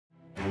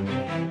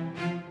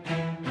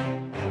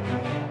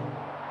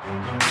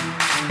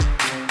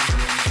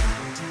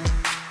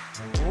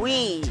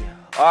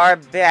are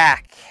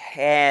back,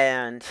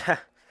 and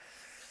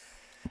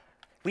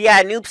we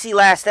had an oopsie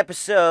last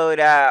episode.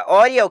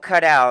 Audio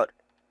cut out,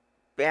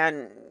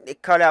 and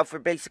it cut out for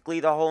basically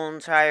the whole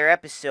entire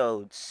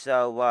episode.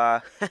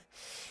 So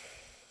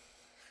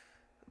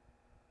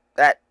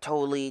that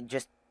totally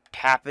just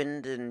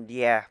happened, and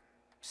yeah,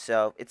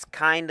 so it's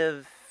kind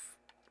of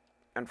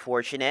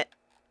unfortunate.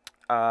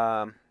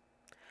 But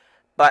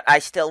I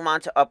still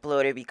want to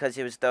upload it because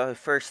it was the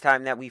first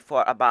time that we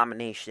fought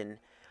Abomination,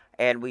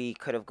 and we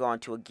could have gone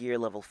to a gear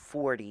level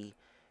 40.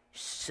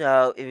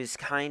 So it was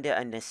kind of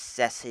a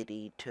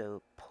necessity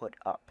to put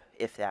up,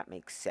 if that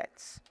makes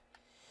sense.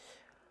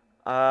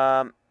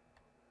 Yeah,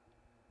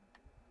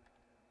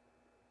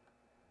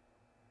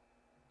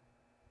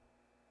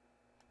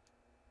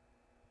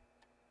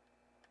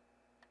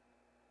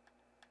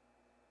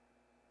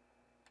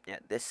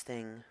 this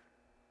thing,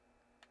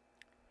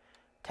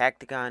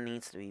 Tacticon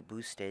needs to be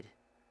boosted.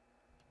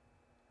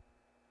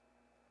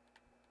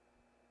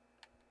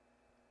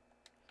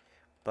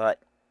 But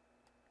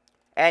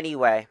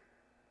anyway,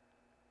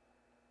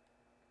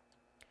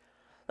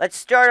 let's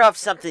start off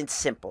something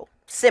simple.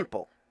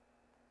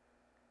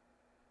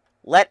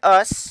 Let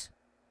us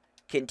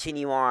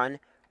continue on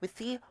with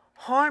the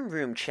harm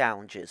room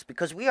challenges,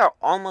 because we are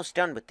almost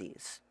done with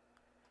these.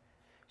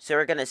 So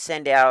we're going to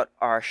send out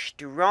our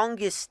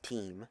strongest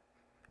team,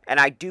 and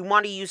I do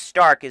want to use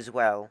Stark as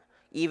well,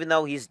 even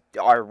though he's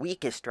our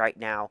weakest right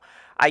now.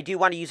 I do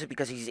want to use it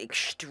because he's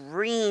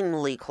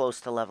extremely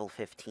close to level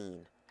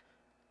 15.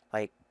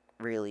 Like,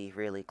 really,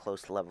 really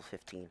close to level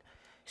 15.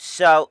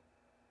 So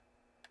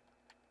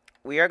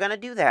we are going to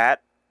do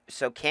that.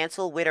 So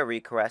cancel Widow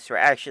request. We're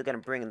actually going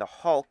to bring in the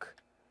Hulk.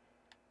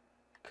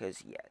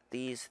 Because, yeah,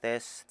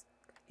 this,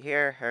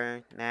 here,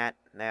 her, that,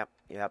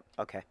 yep,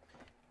 okay.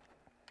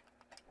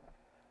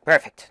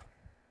 Perfect.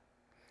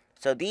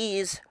 So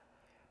these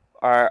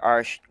are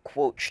our,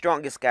 quote,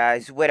 strongest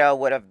guys. Widow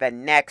would have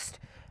been next,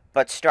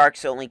 but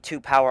Stark's only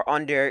 2 power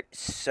under,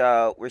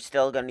 so we're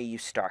still going to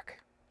use Stark.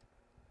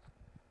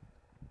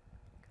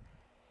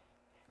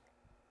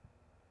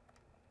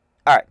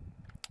 Alright.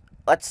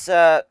 Let's,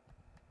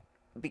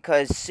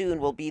 because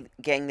soon we'll be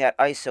getting that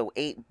ISO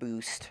 8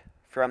 boost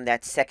from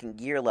that second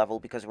gear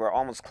level, because we're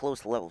almost close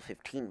to level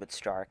 15 with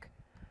Stark.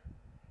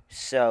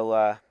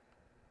 So,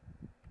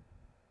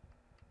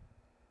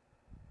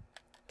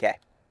 okay.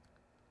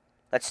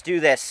 Let's do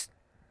this.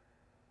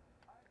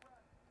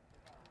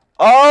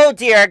 Oh,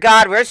 dear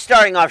God, we're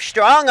starting off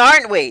strong,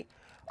 aren't we?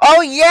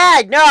 Oh,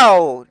 yeah,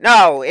 no,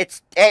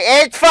 it's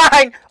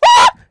fine.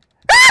 Ah!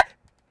 Ah!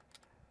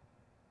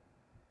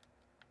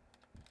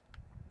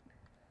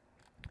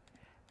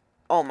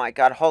 Oh, my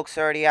God, Hulk's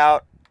already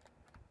out.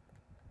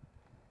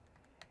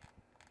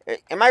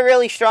 Am I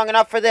really strong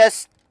enough for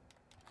this?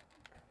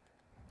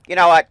 You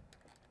know what?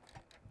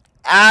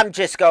 I'm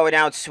just going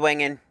out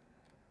swinging.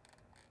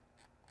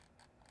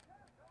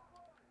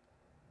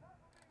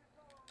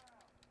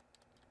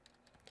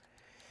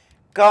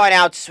 Going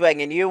out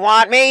swinging. You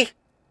want me?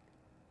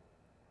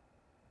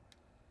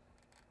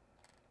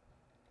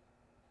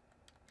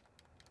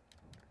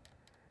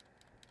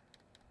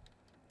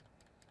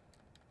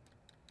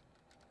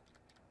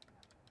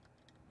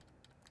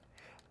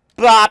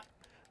 Bop.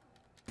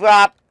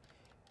 Bop.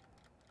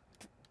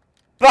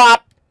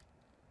 Bop.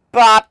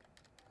 Bop.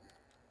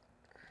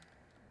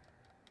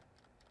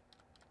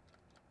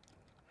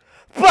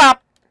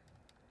 Bop.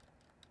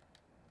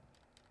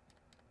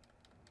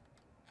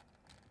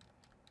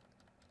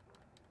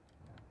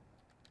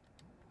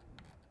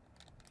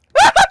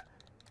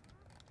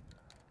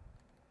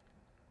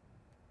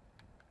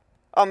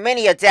 Oh,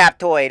 mini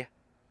adaptoid.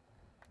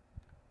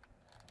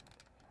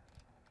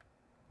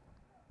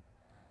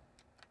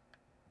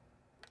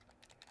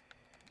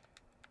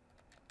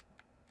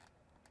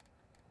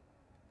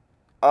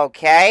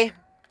 Okay.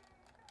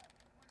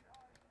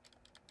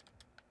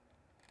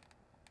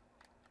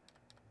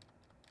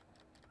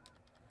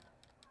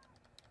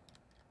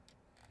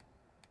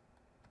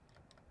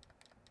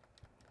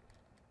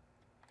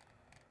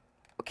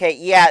 Okay,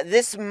 yeah,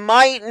 this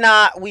might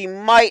not... We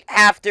might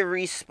have to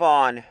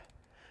respawn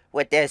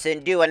with this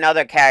and do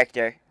another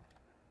character.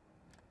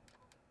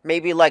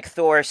 Maybe like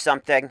Thor or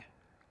something.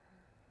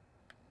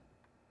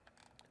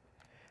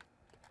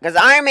 Because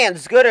Iron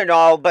Man's good and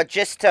all, but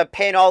just to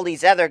pin all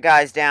these other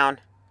guys down.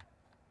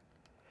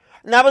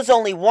 And that was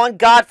only one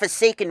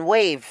godforsaken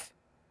wave.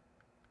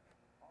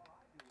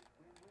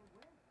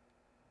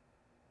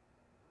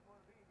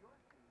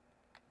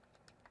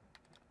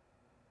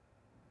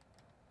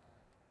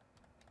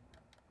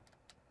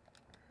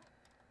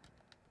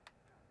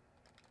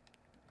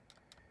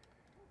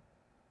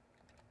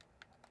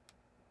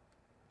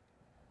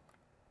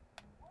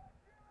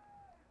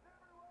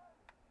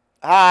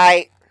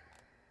 Hi.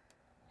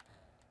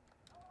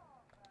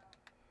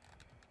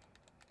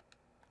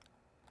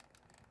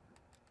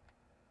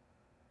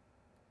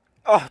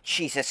 Oh,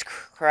 Jesus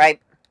Christ.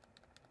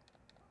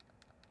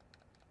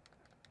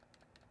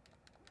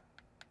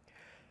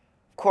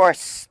 Of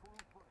course,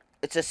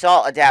 it's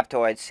assault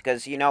adaptoids,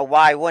 because, you know,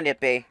 why wouldn't it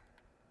be?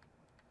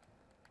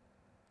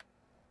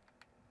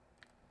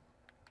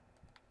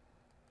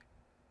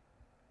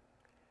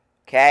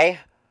 Okay.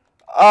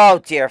 Oh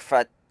dear,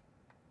 for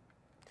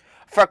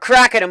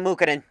cracking and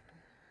mooking.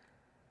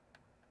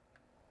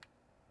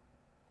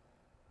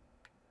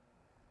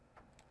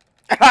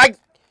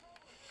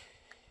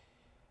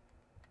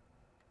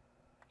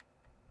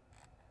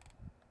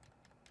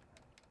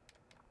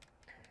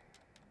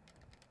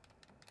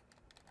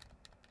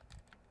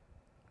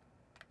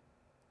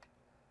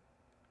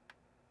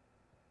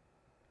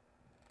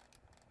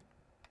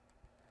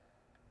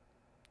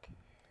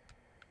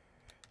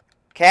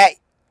 Okay.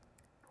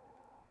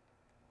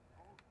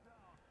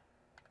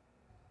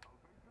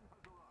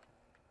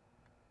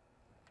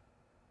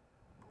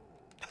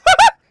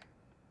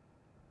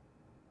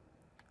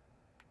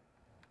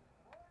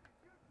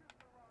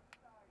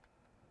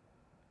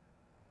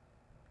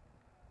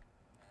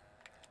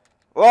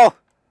 Whoa.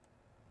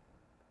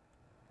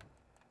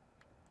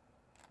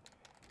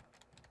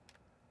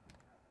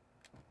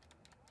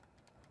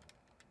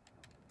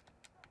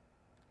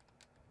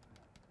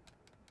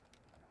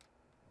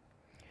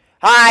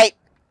 Hi.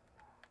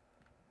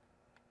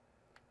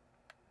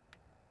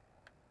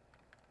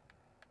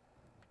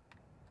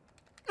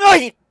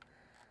 Oi.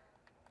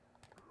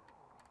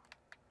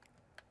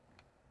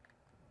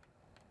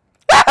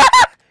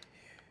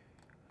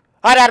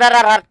 Hot, hot, hot,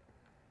 hot, hot.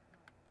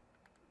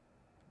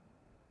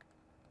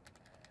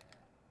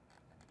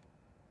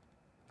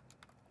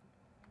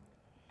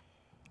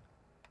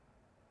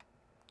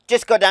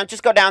 Just go down.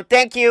 Just go down.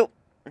 Thank you.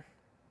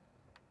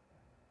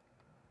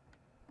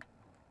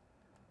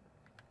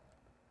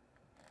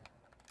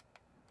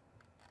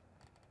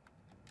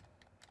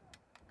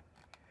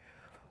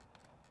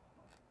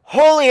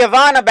 Holy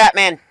Havana,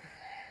 Batman.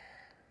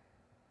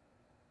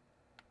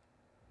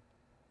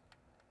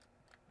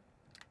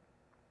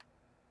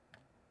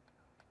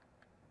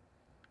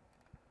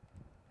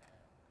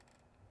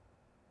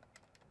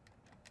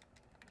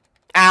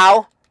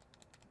 Ow.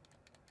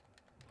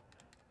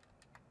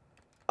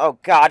 Oh,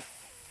 God.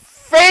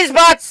 Freeze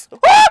bots.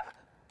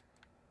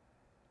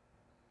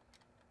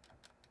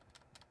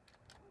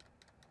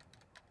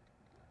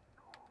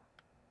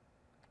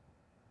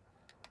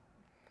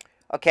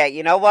 Okay,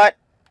 you know what?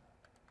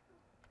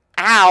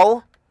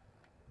 Ow.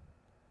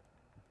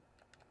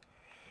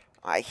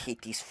 I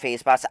hate these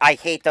phase bots. I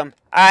hate them.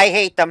 I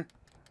hate them.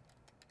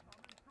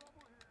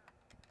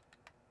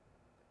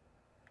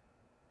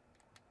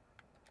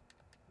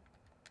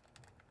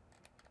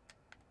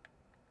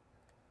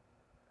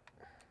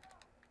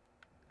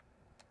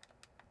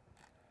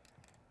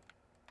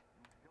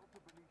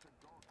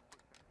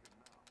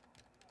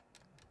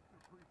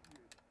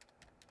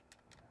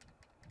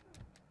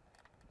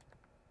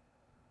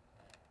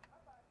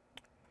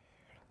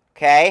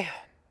 Okay.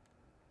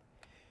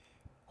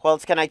 Who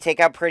else can I take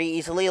out pretty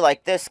easily?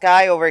 Like this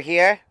guy over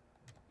here.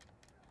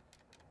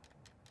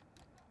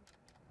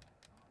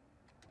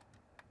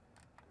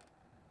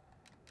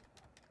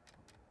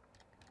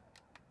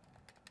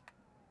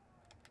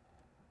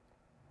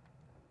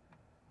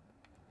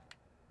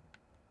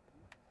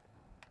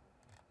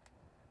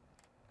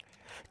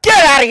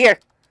 Get out of here!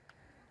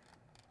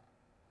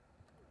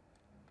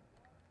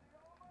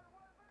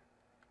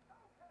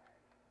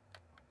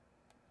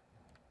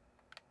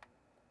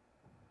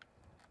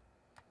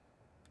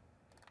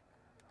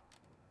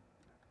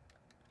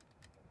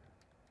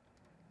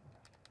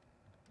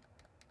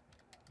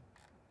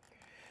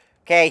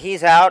 Okay,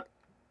 he's out.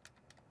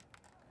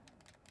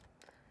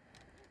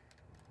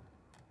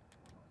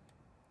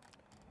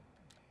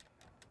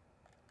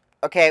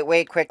 Okay,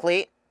 wait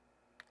quickly.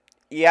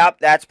 Yep,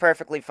 that's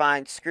perfectly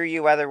fine. Screw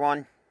you, other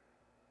one.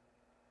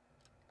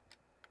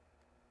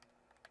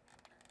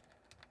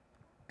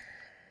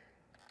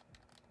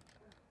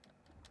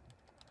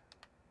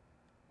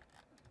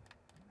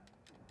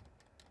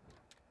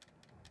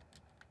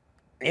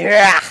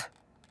 Yeah!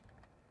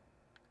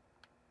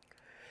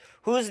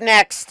 Who's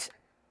next?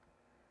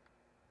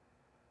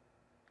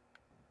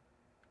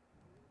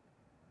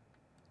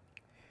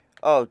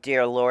 Oh,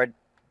 dear Lord.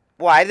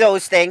 Why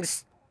those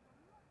things?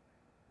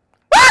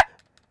 Ah!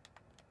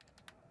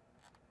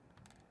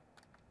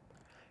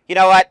 You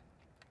know what?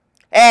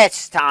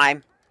 It's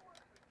time.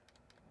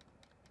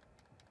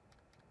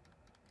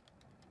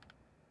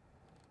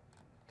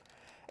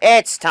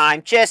 It's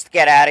time. Just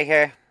get out of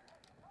here.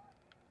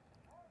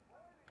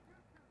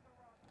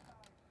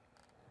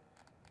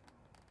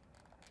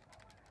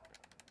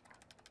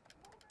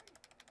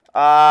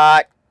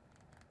 Uh...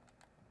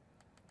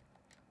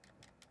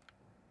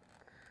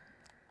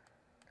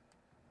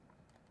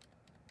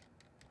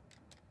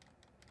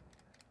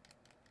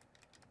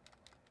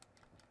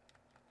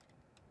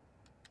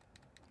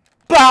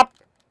 Bop!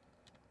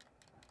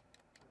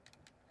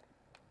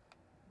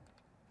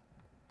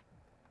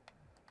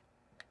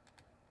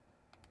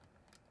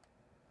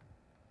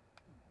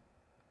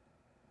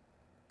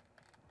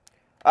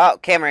 Oh,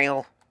 camera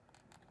angle.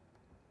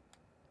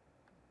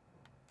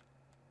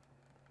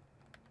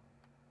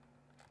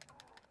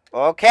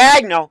 Okay,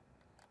 no.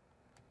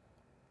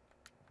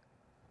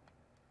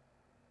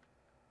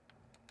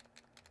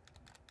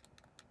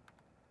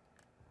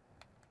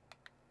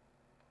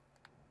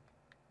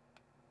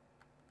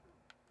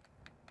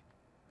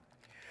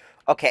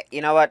 Okay,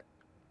 you know what?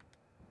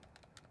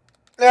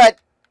 Alright.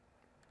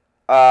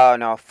 Oh,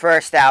 no.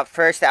 First out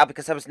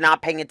because I was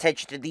not paying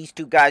attention to these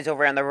two guys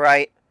over on the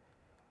right.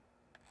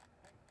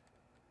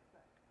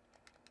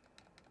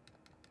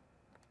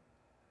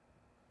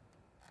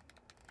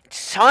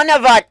 Son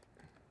of a...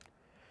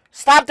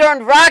 Stop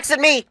throwing rocks at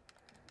me!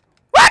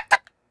 What the...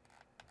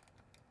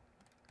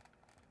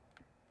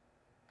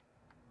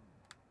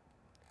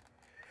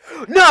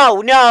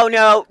 No, no,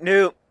 no,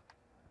 no.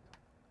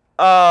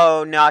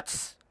 Oh,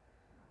 nuts.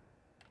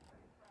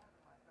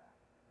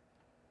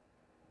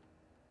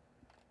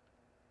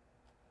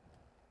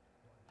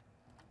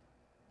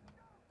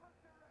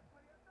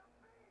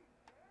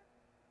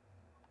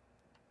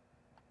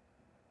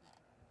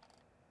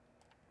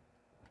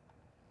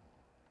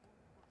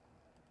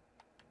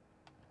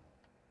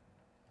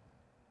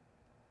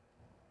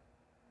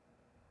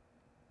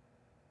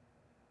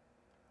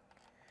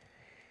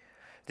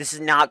 This is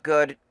not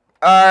good.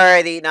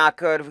 Alrighty, not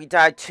good. We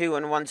died 2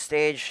 in one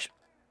stage.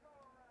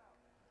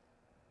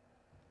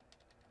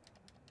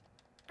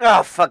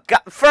 Oh, for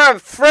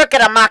frickin'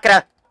 I'm not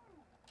gonna...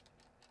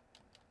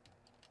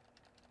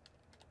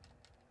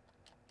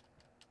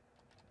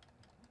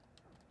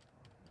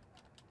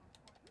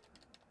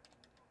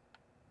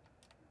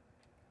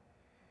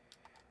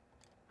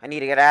 I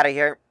need to get out of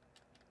here.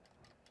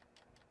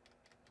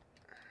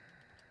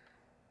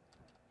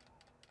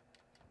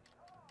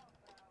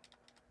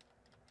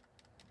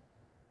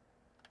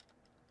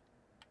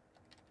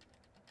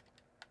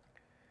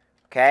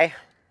 Okay.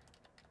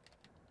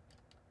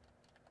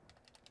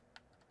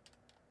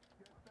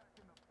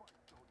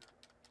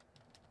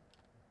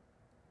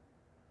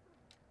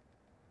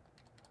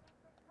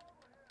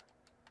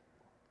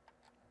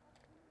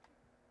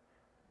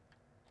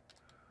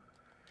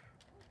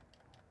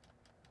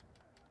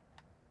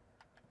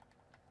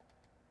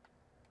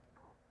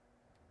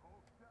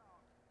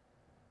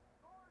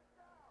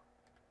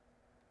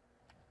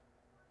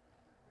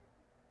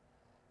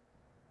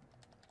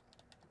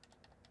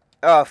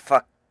 Oh,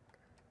 fuck.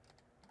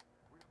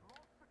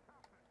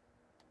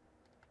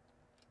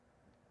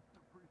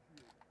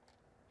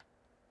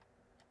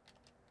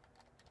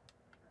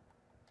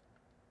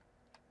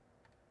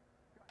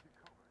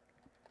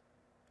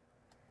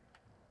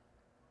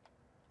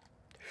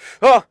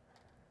 Oh!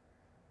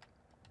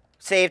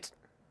 Saved.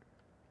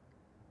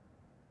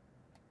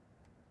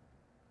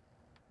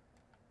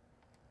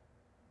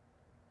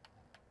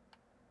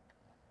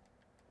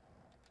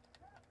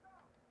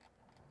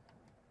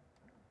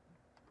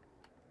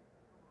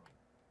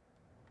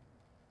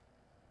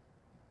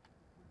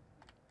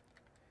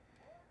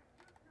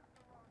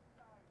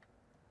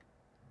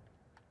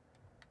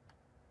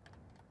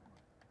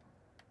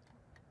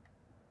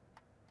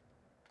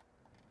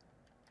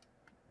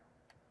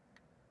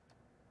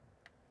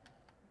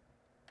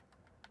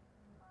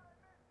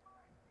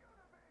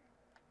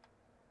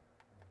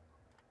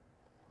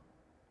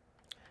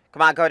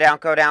 Come on, go down,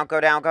 go down,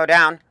 go down, go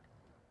down.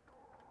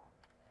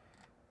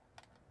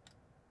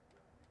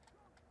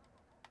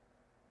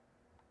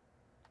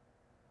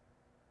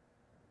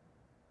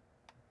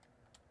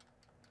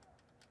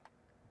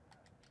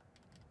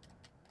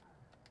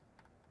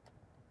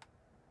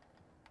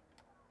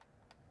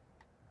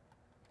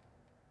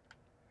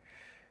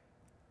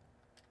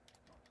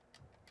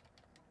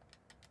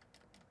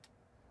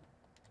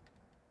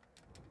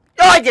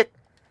 Oh, I did.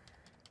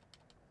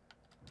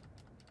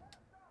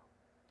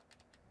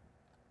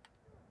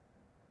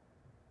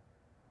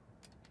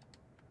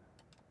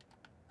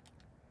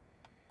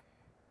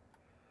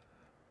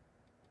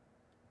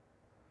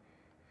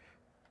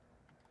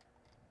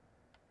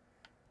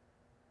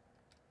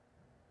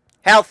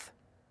 Health.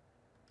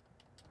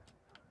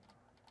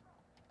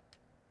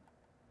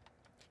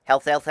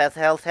 Health, health, health,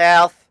 health,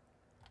 health.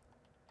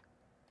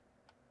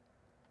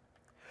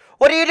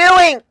 What are you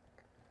doing?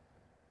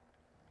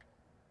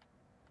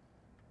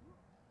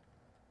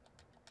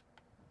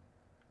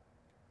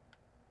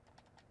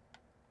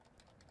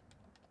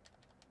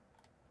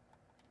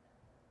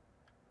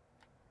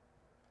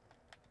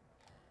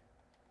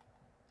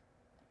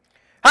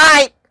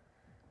 Hi!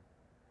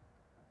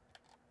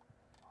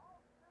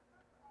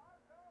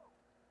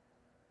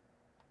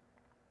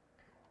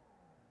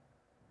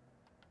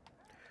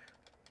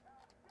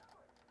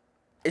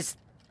 Is...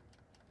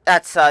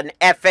 That's an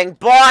effing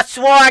boss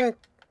one!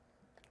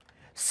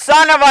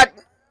 Son of a...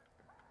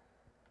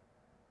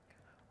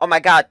 Oh my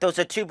god, those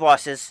are 2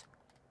 bosses.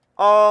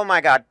 Oh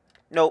my god.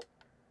 Nope.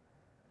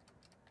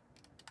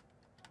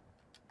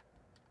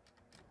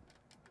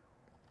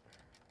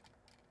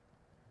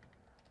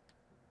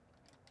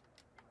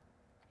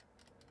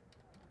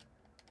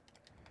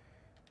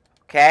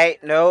 Okay,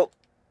 nope.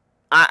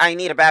 I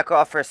need to back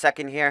off for a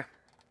second here.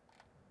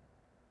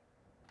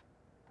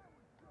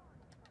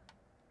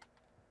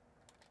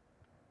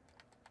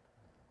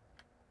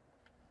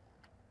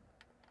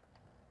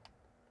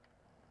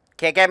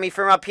 Can't get me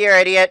from up here,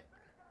 idiot.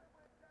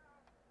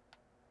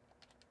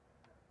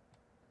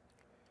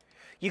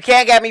 You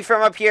can't get me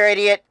from up here,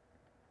 idiot.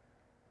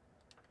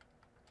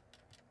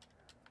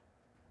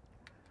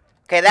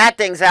 Okay, that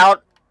thing's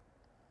out.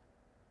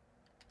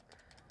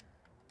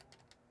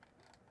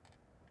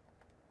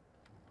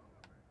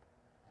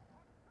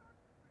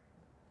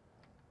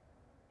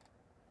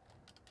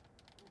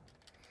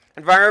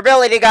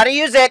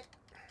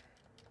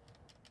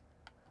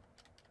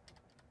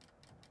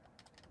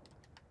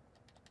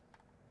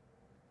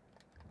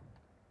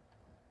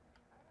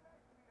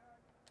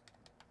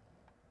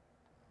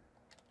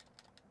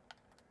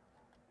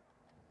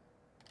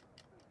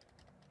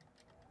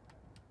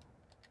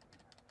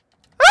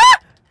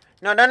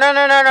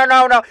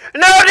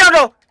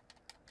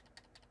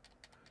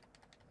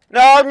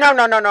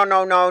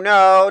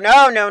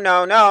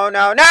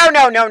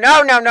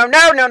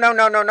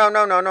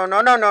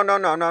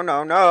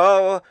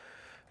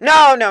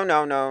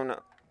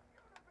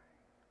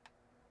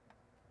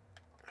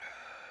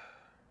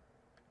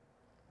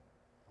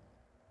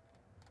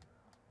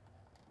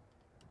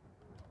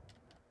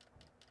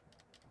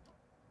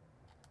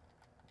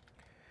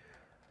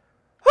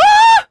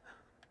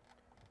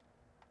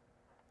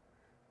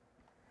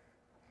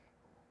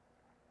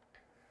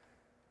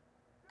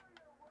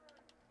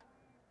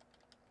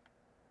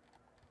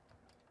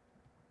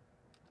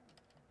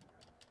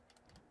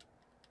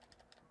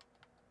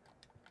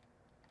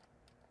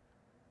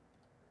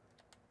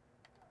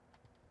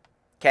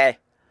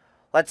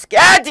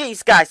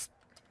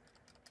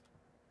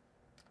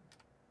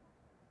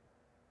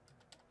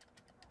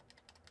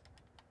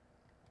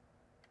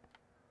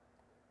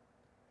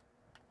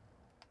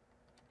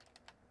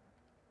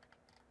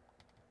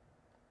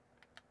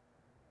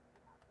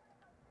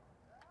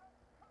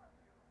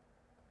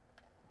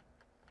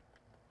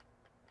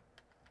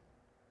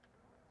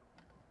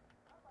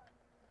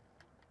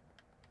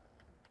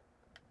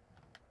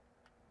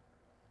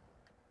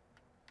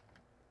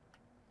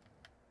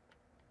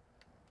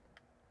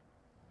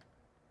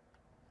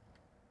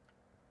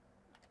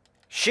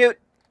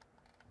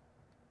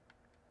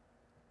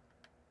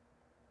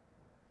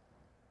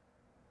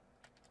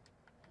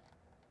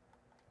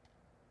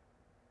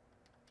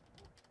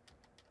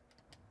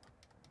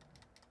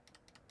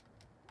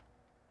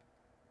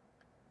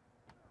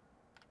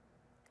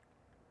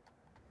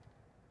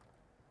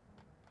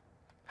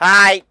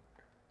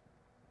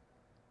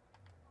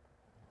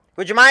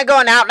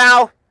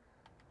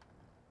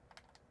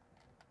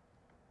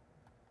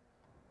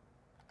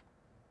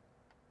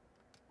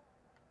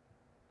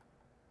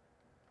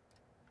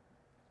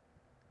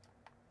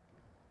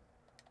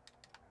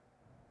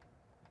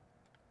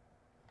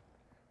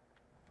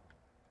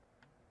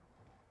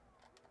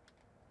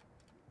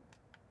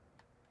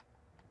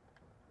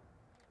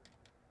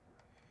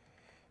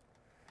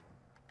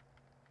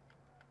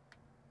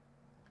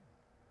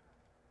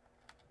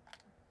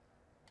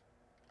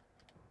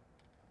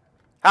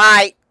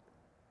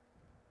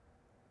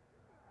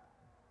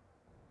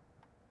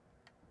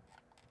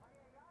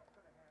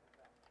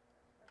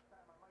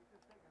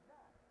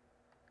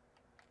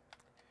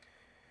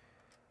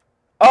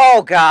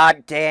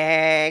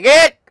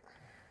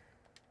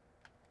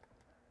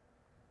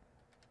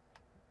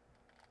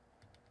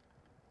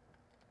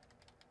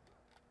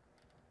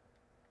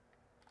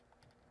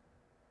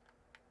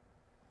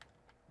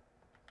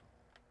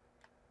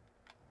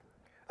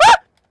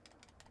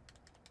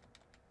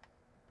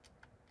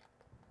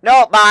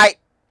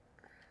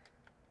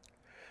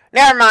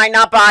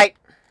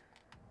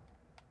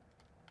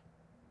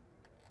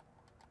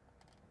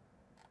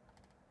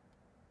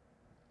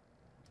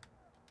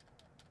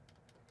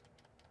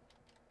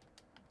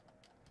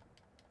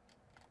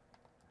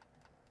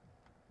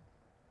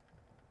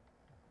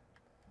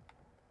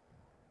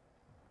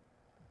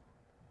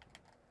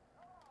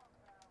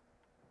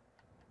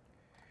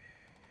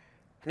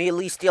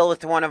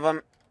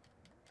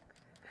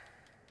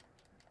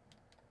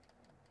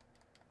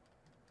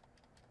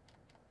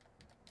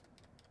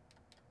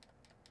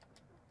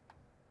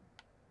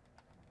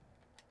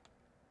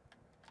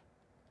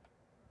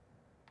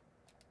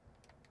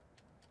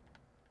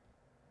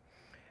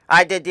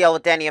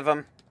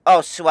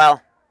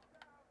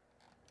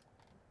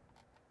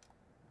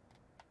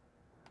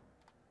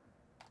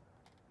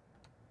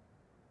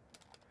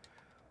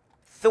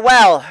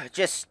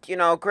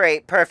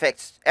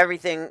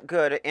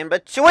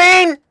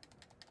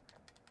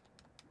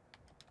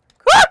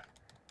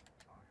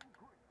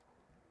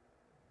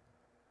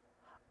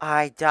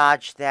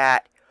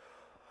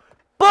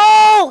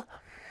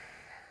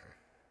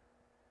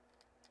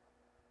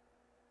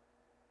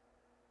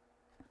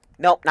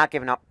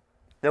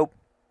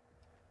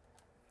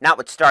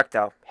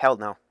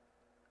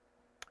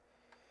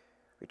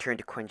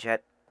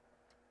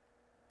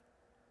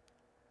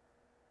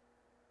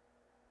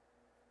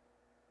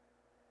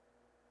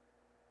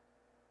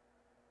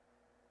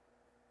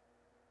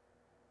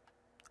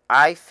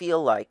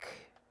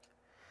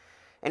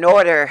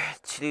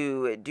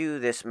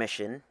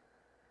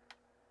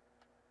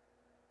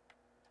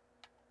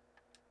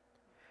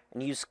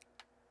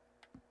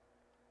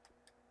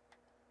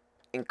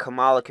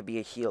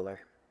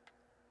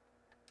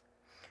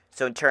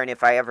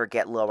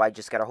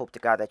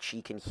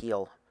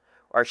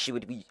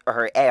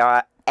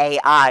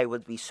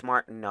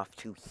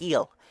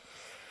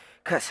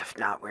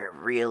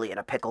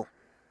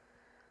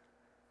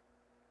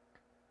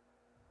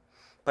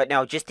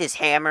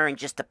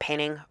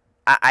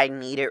 I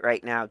need it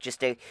right now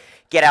just to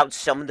get out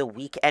some of the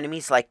weak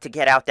enemies, like to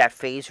get out that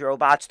phase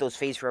robots. Those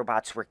phase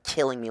robots were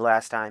killing me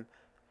last time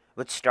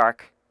with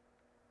Stark.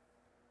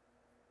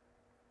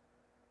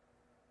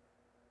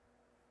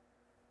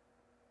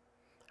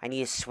 I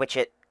need to switch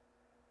it.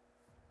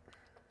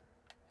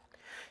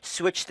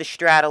 Switch the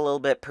strat a little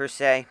bit, per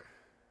se.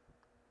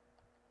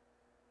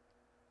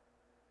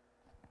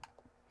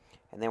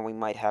 And then we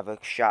might have a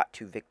shot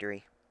to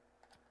victory.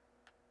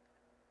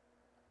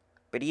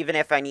 But even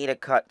if I need to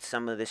cut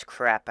some of this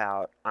crap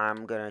out,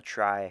 I'm going to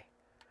try a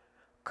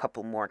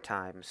couple more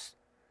times.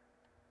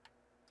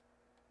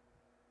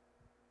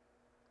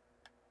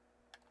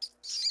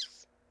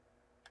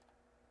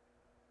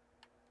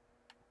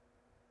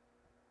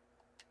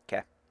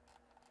 Okay.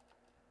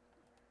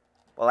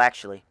 Well,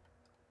 actually,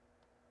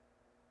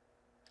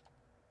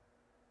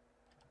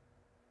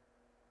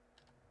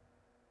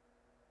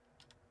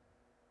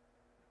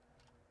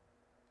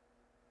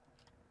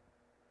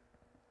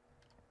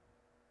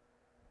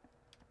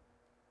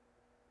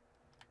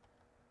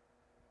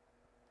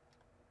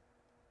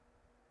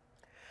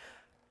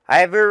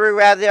 I very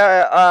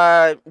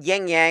rather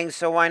yin yang,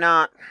 so why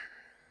not?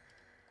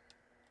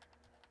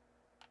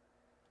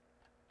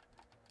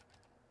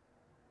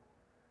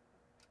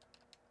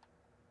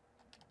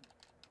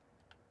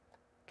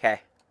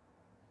 Okay.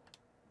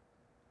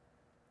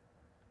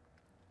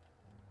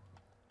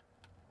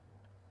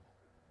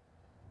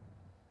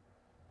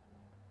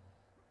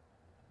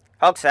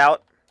 Hulk's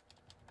out.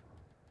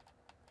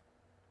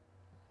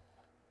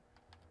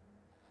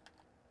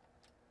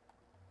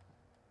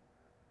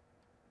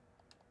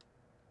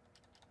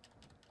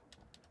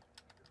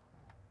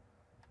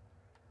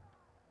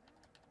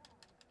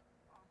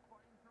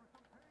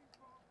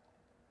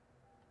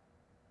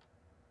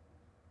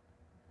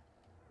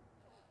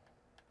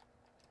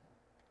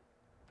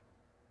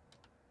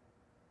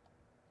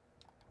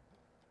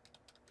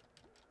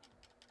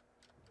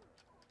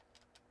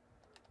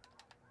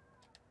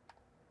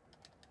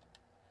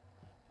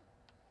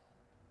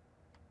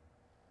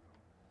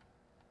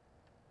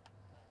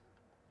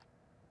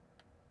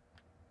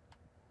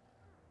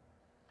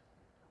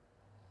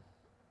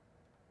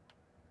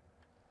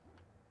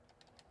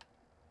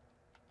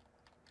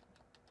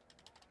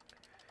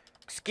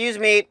 Excuse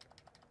me.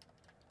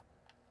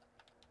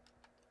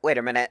 Wait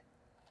a minute.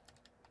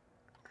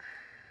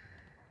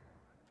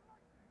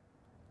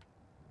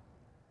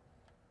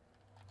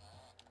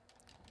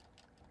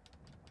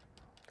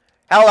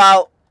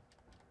 Hello.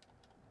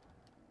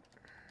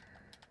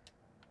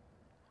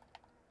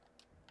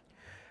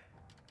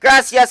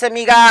 Gracias,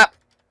 amiga.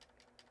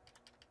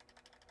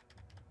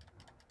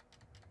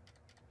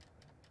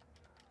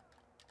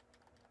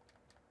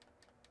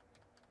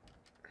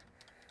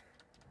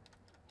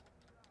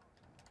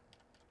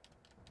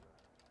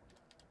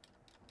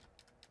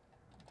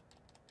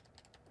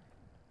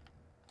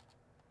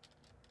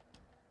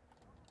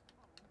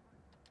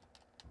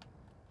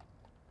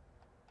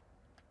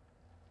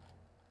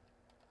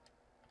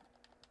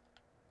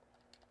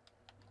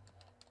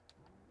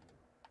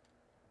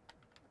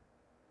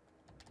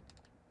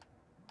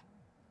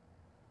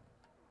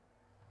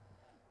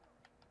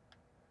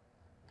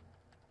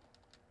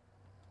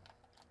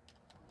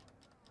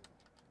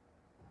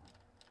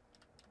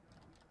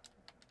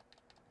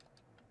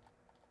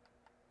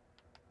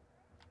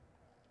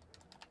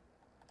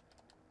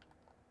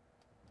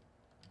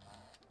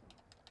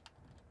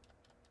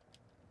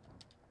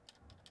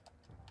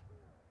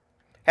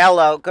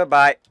 Hello.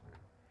 Goodbye.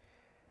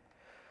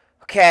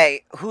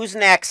 Okay, who's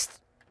next?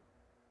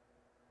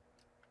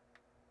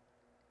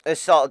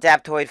 Assault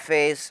Adaptoid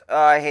phase.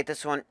 I hate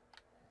this one.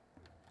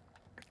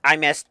 I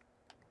missed.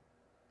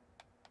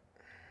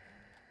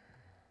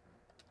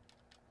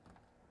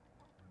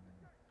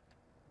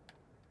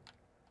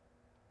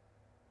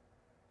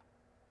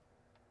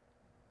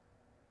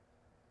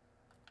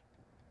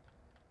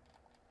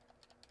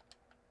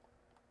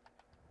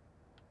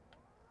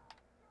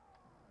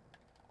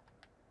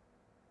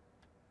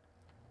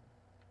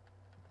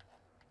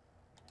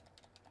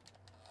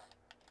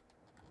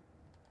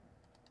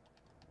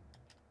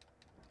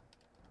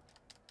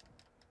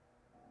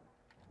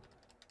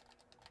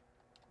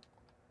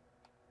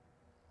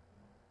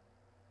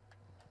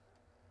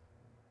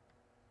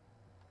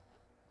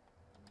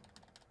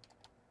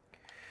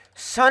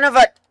 Son of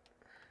a...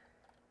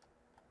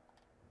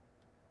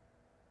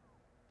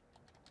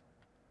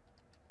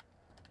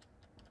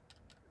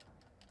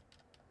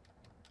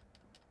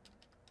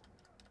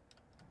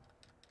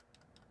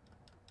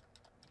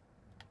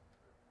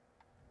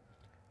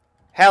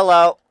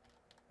 Hello.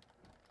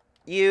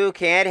 You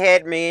can't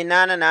hit me.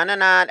 Na na na na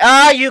na.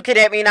 Ah, oh, you can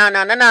hit me. Na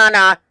na na na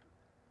na.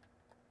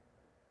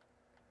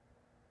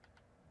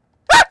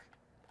 Ah!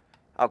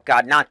 Oh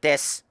God, not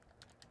this.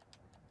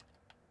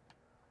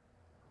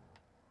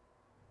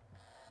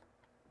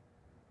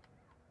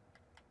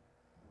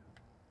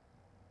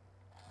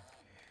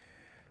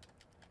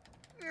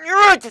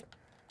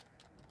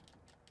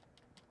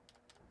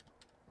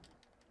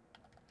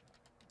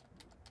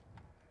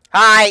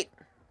 Hi.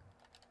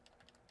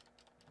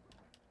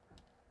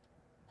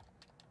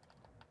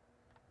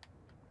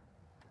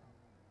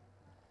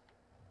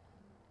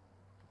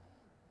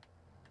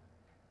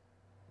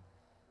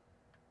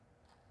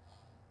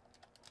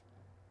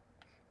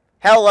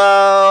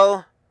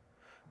 Hello.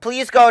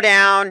 Please go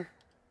down.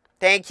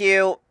 Thank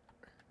you.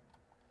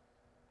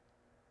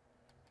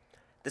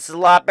 This is a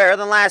lot better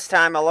than last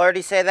time. I'll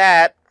already say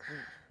that.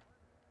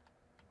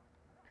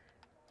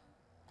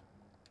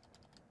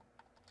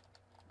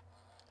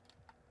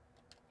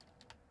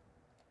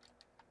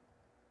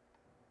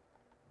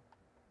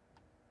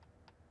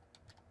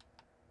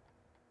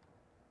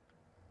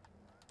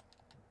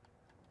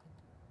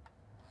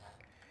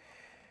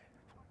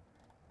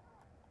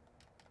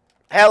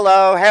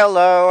 Hello,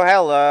 hello,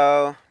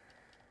 hello.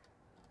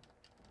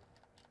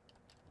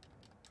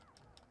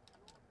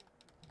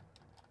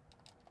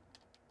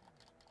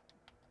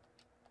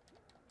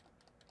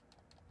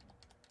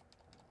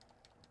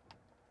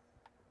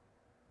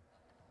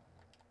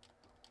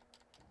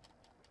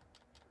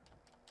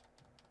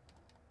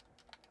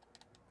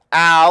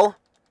 Ow.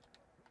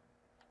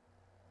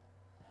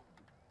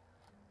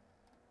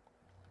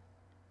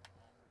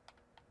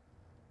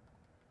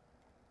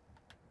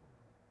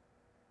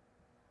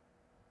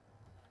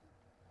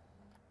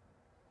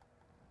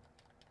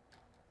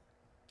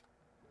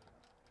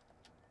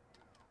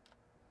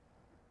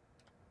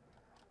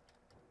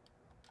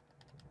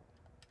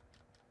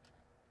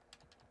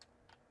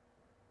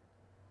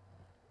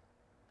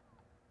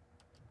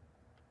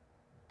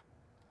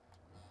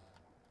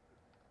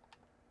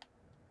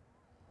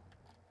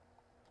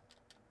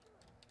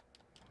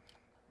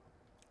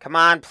 Come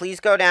on,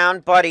 please go down.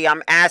 Buddy,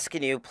 I'm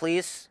asking you,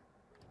 please.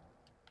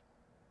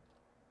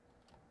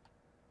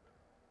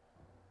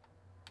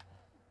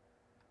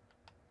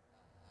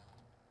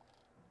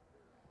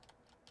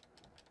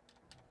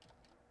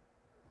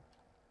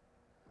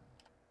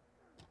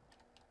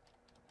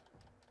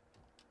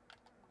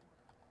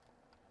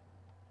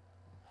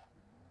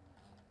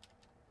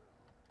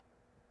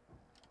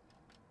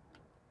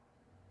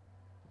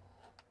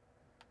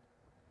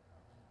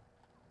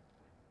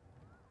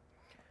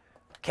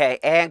 Okay,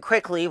 and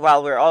quickly,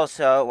 while we're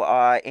also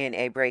in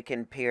a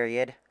break-in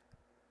period.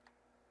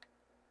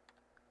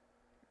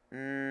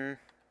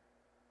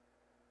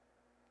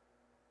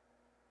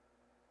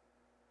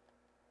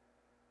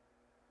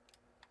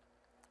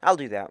 I'll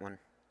do that one.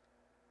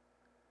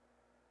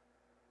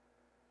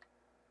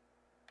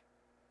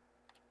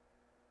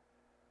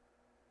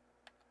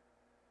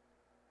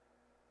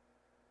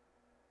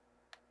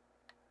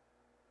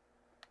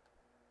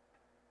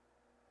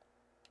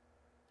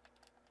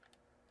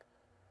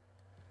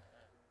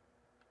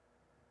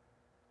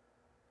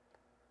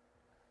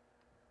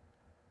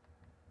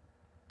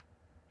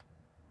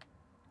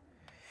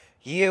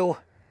 You.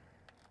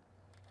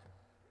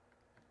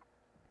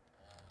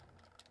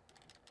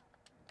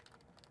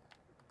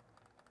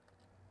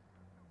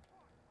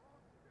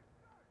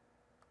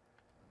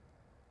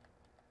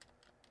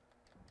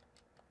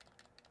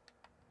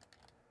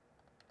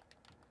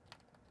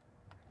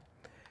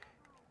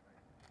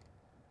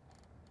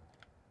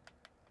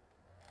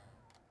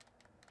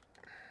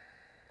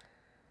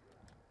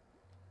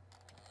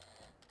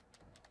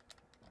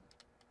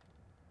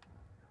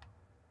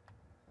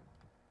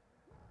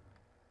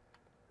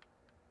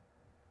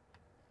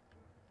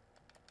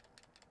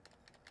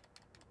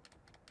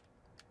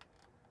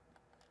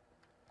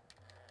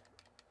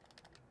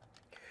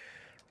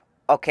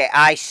 Okay,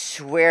 I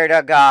swear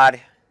to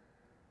God.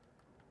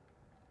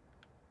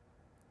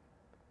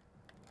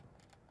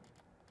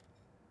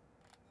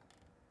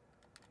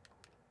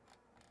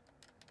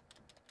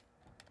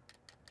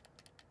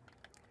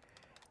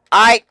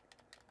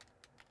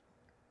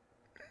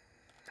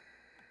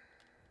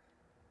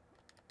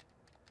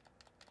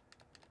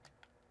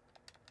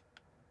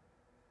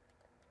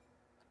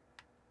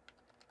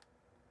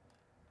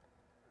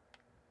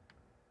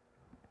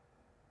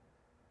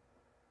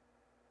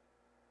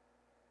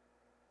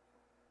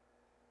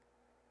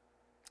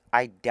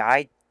 I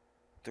died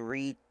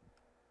 3.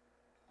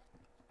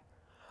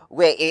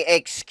 Wait,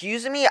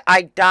 excuse me?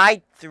 I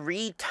died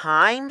 3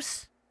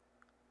 times?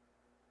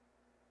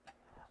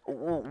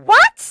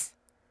 What?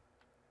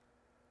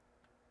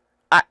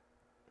 I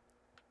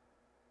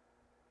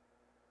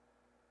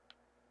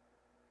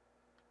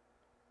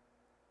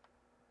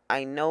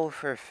I know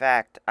for a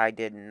fact I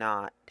did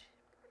not,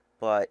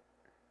 but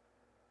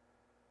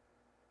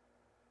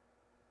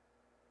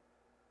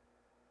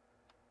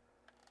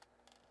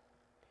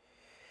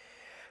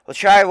we'll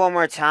try it one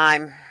more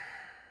time.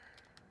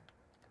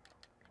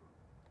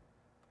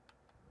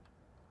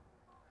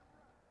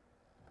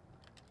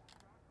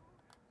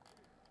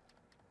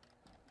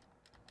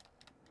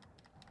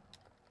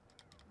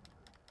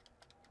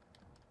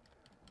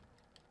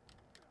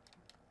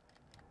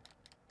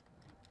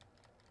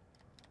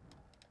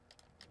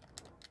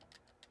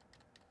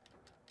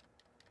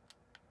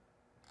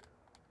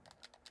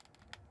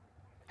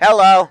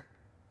 Hello.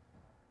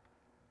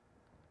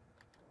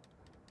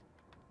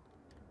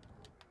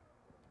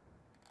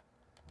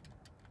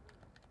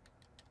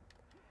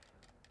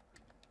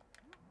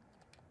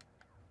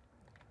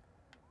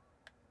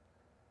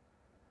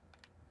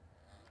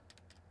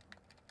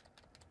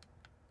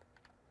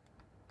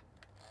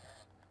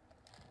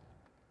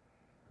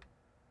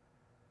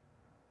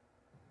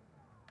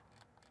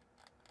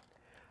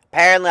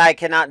 Apparently I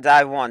cannot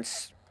die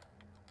once.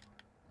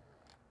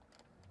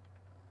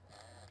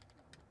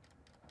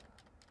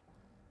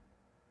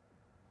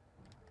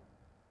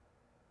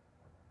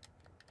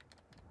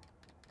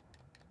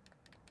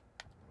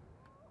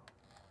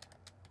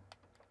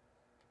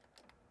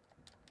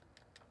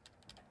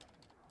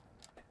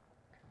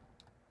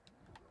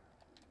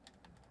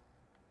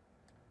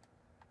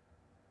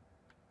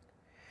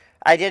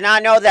 I did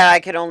not know that I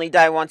could only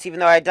die once, even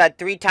though I died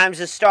 3 times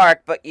to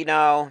start, but you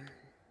know...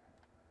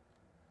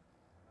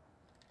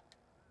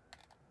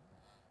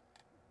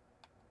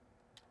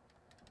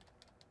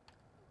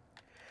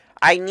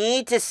 I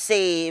need to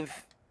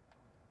save...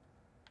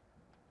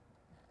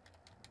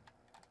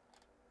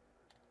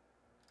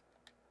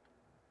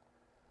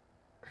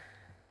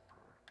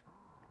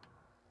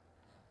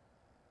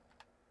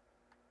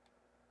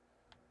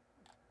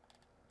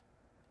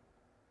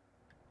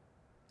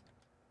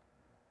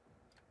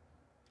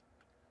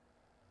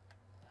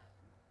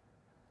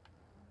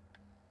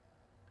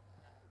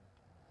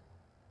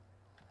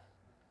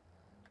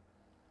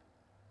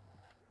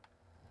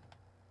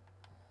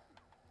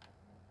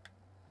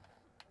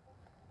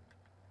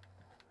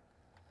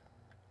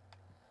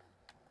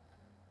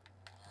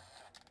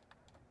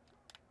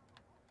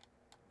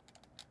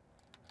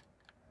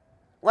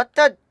 What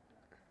the...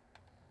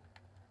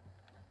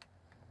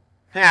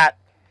 Ha!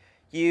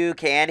 You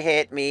can't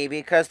hit me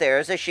because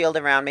there's a shield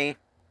around me.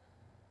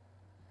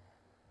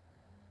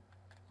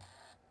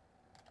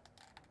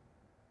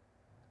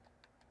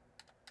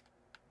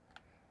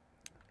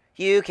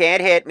 You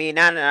can't hit me,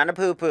 not a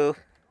poo-poo.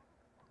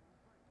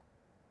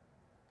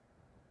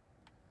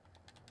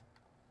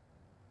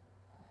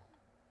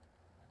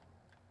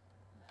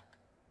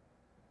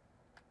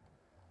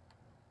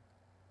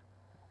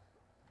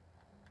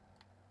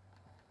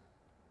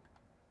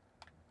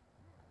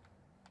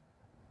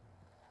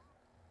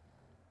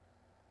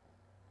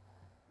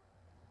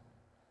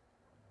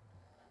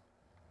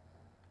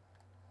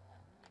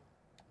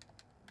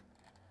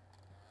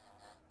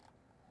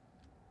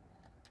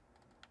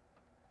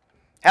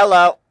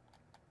 Hello.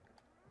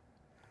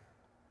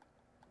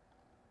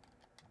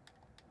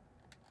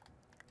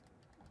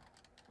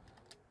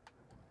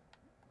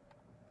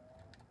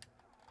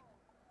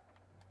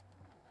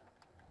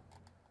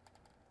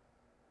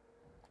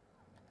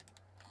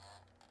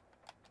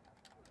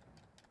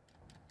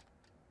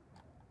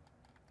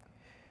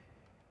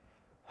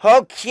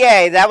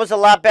 Okay, that was a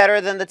lot better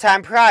than the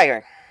time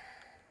prior.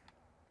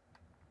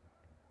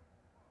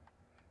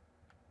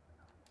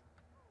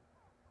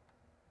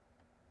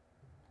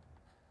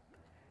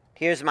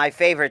 Here's my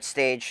favorite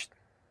stage.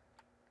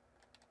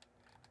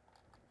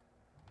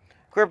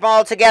 Group them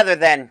all together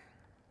then.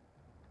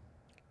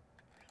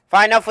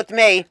 Fine enough with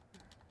me.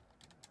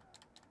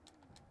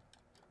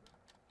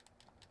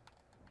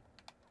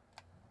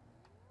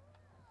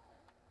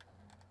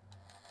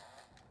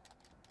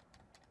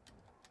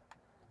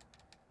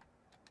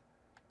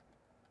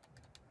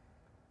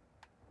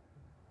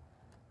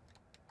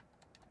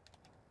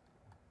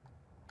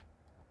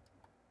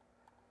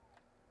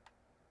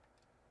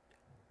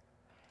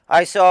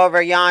 I saw over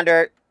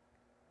yonder.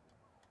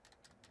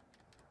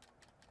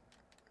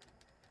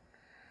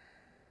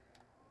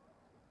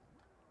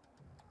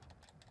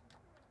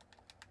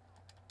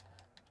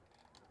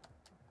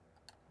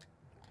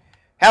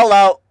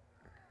 Hello.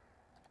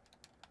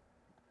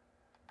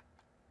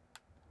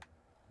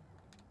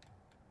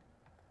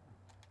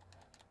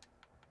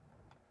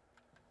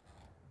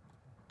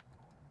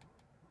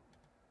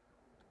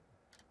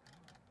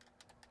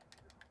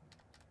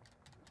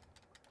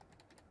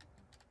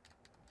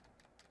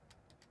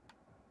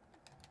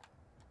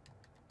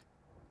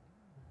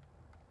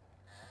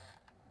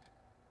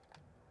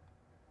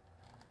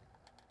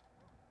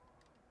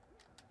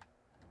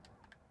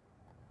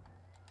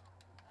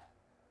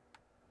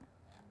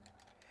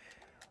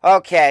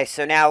 Okay,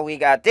 so now we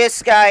got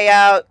this guy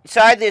out.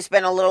 Sorry there's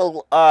been a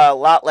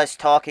lot less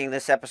talking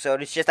this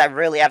episode. It's just I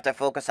really have to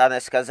focus on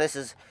this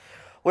because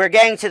we're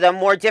getting to the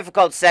more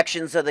difficult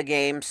sections of the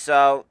game,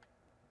 so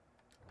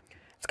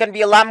it's going to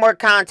be a lot more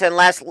content,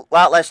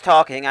 lot less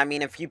talking. I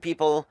mean, if you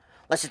people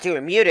listen to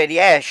it muted,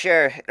 yeah,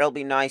 sure, it'll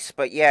be nice,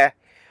 but yeah.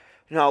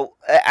 No,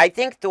 I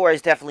think Thor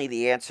is definitely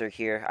the answer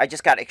here. I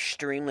just got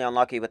extremely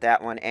unlucky with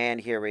that one,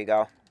 and here we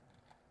go.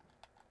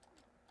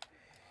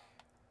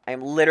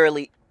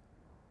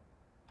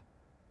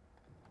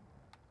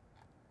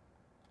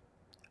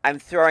 I'm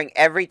throwing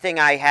everything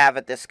I have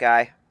at this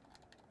guy.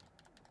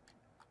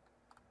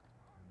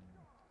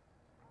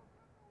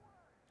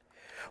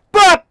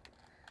 Bop!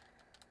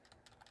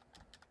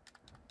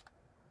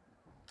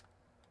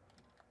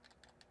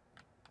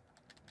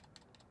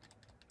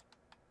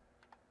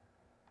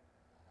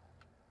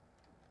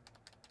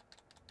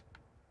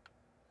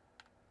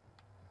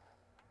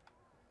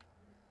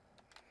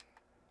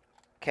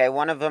 Okay,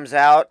 one of them's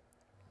out.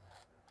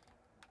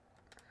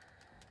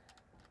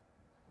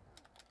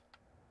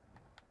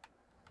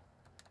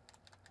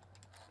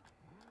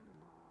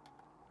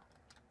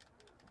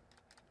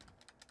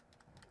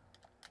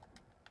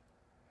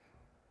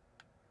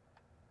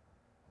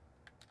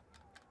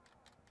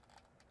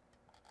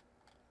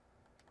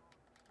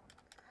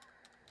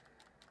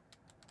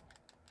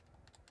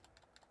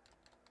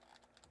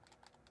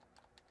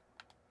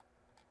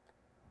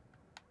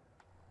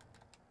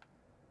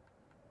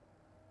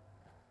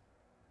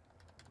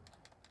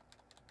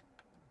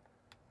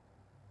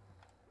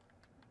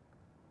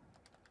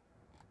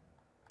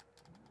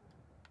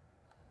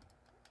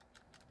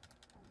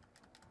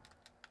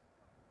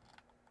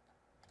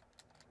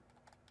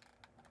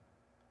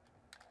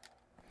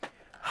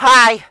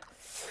 Hi!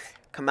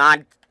 Come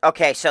on.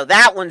 Okay, so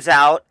that one's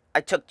out. I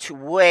took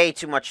way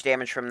too much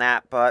damage from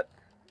that, but...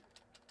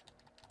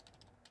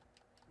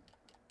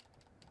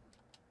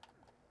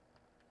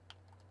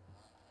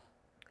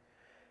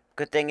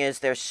 Good thing is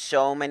there's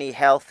so many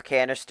health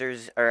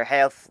canisters, or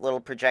health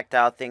little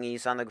projectile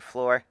thingies on the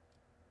floor.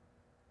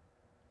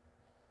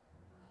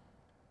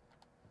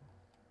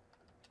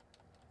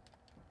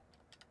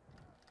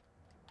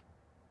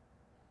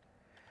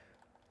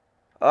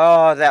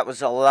 Oh, that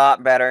was a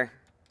lot better.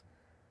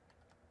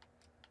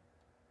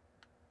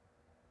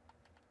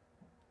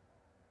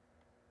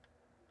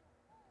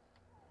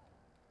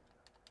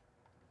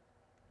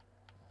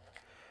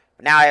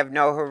 Now I have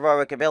no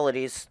heroic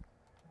abilities.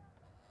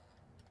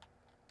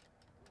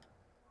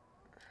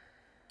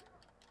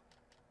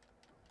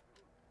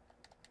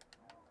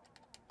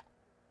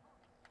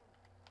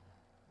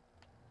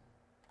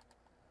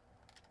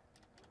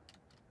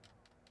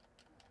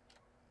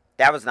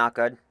 That was not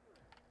good.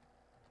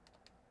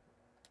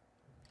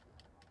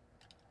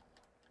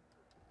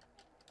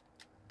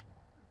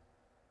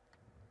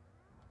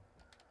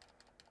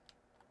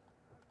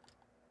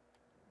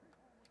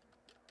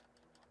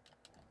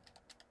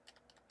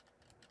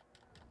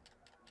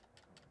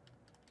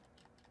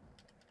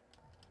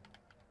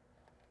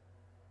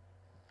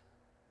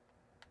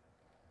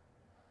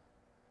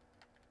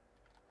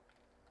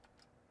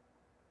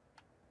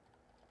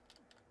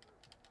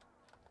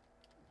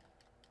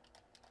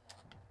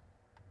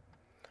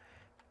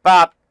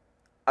 Bob.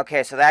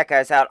 Okay, so that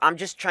guy's out. I'm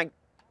trying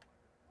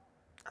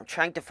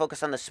to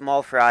focus on the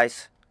small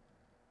fries.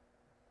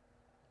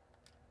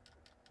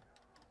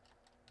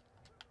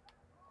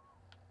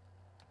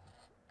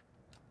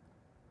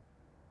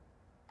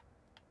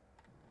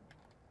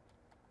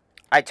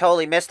 I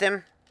totally missed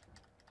him.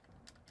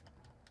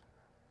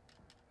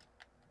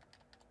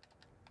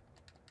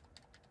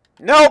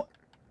 Nope!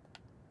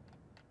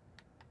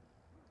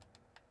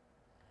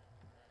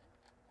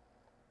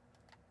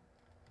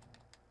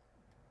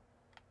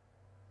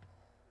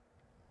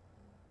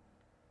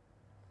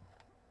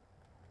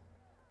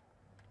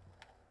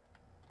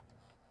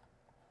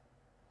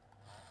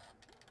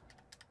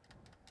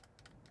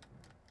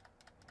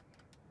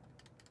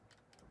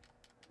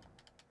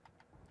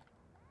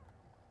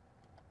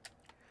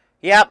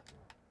 Yep.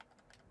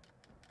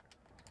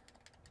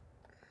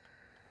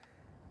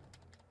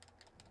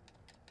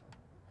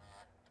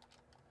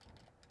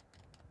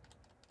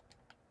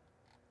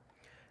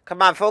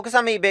 Come on, focus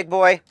on me, big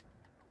boy.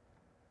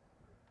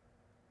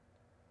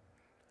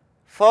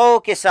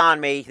 Focus on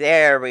me.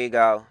 There we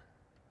go.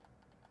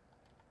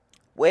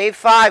 Wave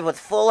 5 with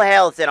full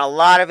health and a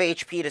lot of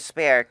HP to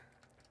spare.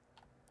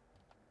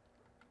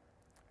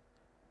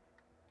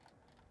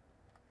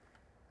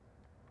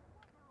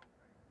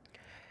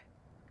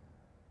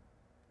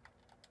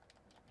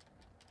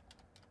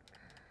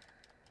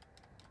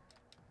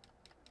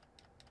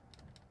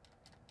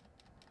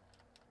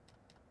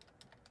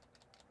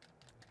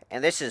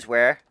 And this is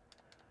where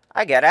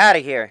I get out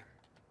of here.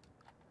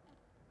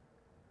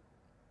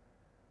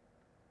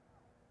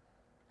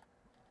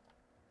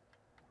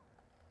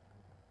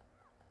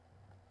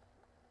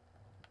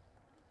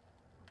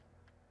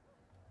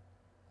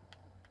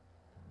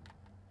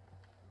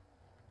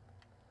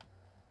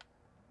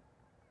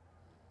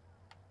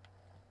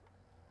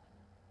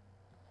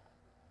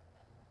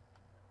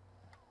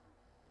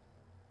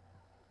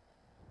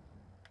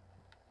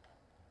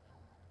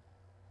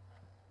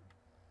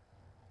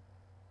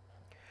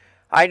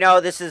 I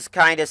know this is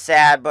kind of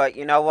sad, but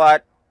you know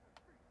what?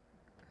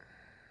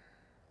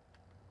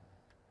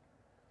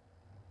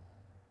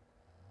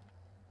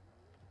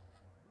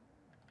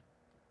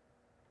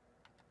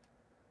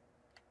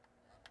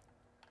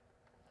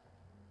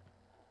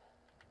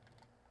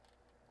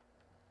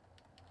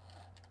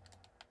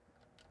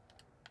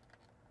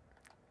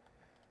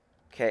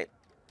 Okay.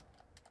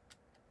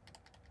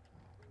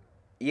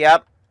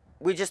 Yep.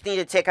 We just need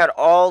to take out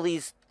all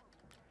these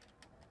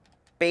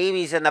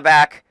babies in the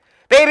back.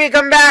 Baby,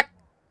 come back!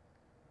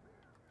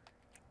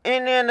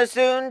 And in the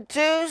soon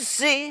to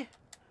see.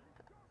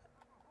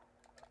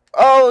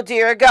 Oh,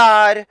 dear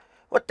God.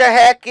 What the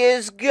heck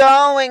is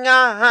going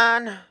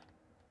on?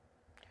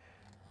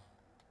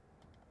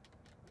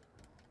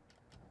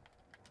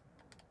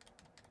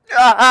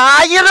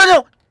 You don't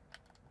know.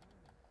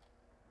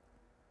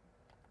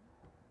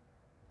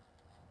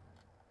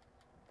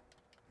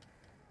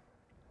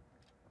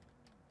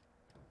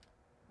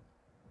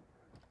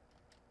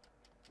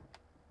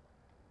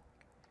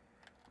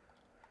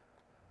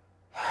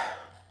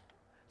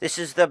 This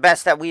is the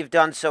best that we've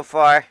done so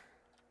far.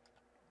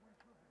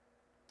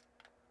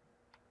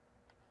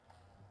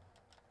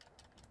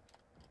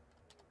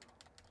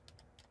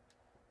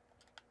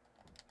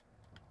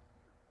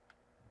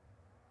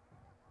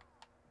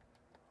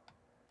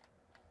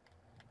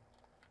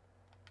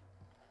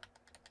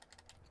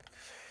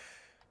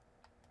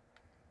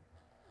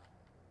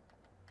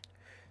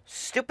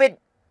 Stupid.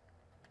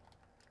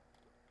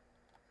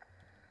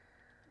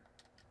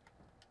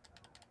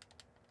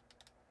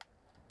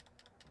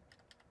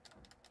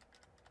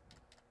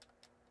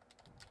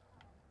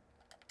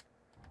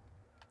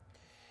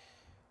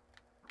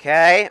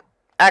 Okay.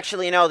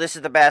 Actually, no, this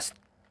is the best.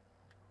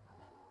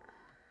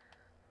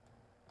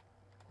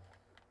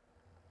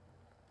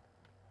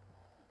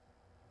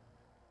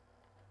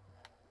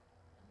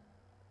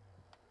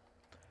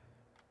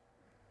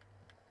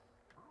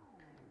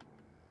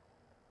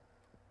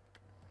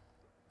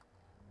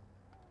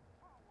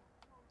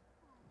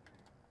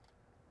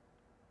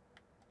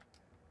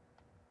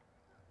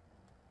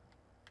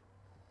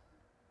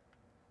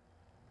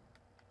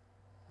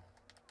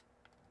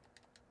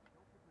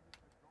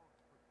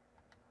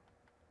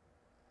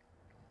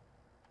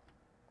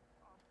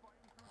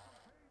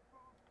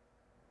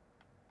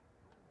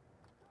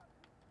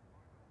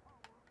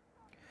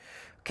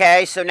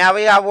 Okay, so now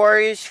we got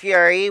Warrior's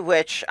Fury,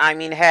 which, I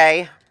mean,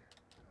 hey.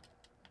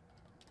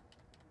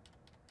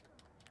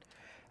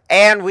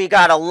 And we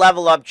got a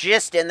level up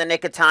just in the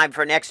nick of time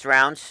for next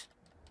rounds.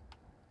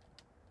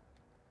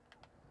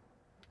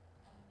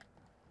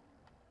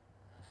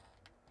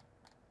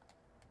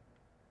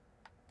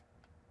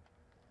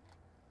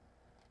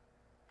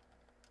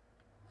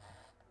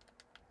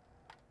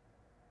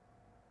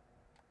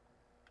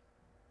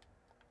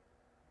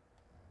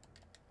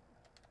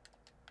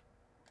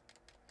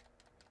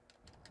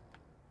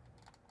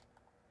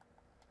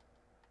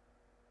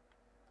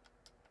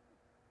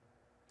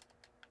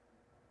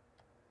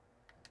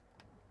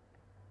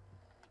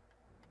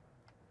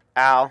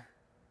 Ow.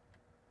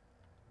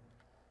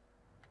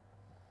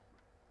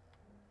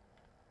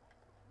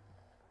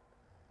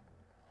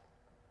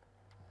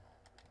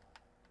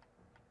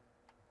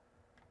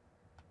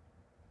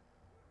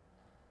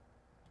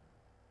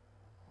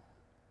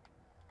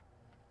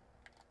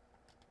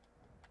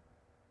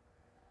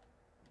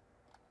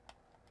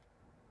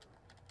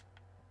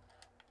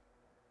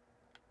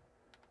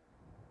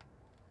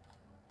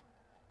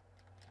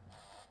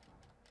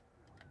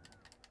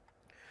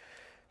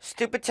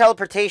 Stupid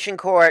teleportation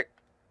court.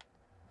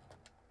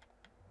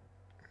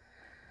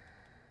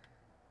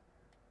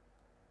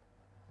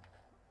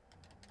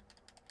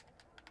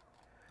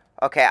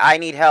 Okay, I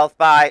need health.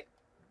 Bye.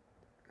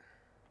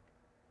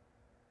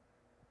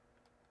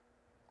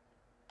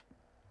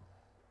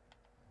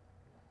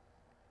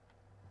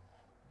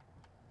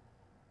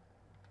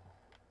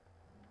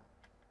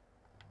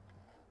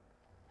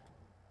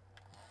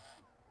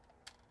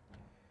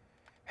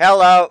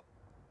 Hello.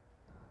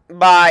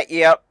 Bye.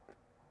 Yep.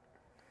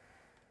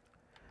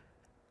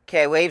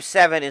 Okay, wave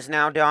 7 is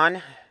now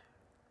done.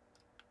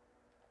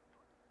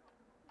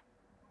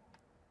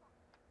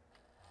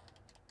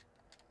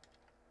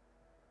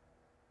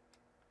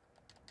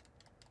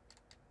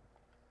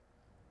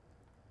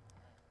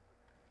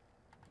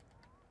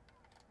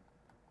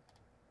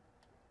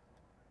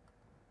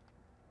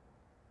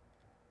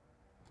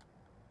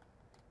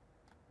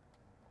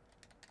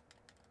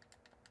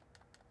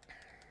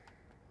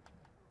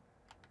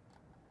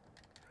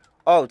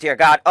 Oh, dear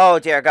God. Oh,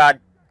 dear God.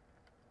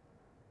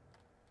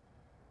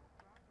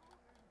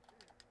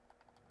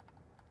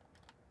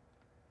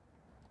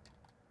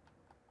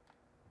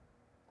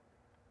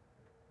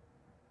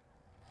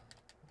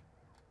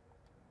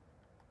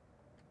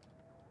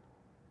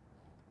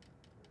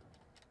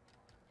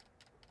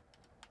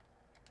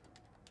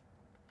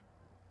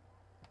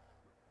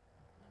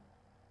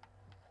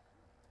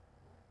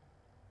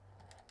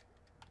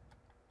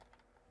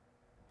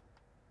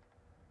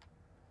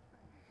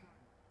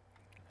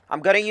 I'm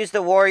gonna use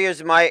the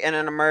Warrior's Might in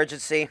an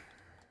emergency.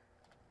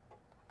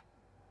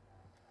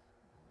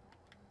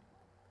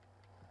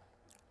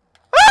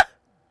 Ah!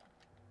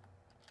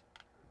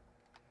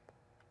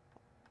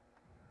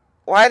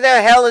 Why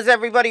the hell is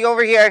everybody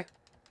over here?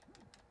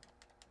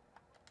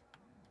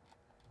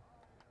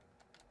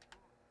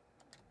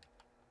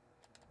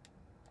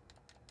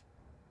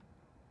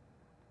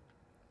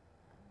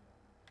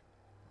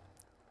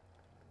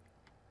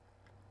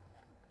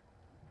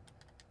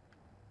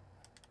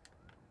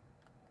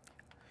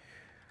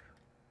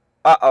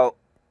 Uh-oh.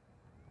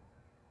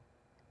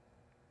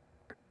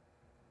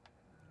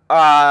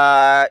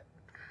 Uh...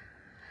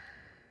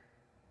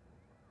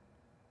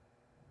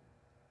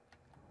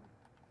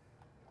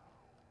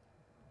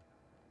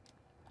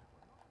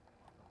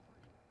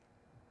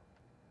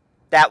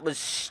 That was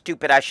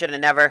stupid. I should have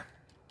never...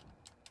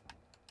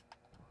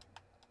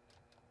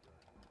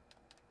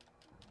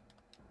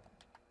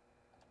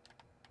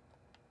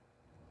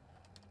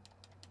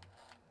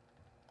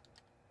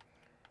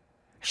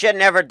 Should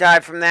never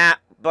died from that,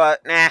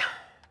 but nah.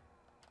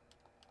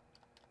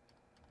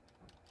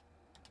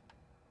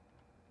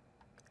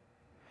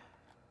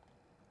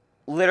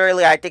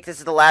 Literally, I think this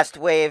is the last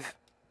wave.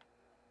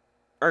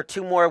 Or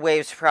 2 more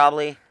waves,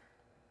 probably.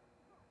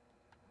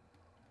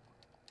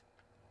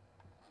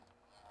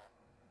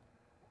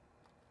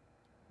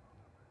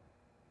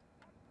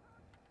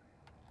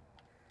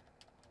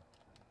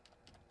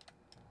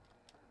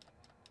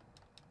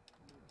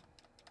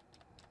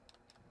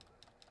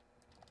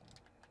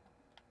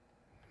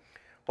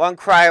 One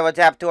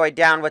cryo-adaptoid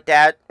down with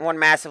that. One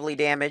massively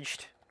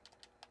damaged.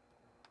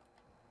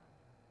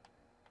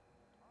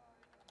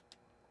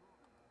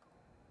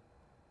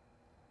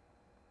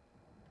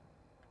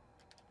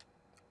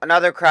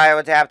 Another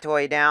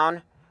cryo-adaptoid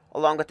down,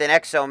 along with an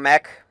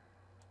exomech.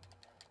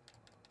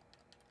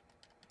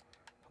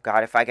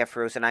 God, if I get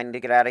frozen, I need to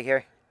get out of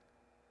here.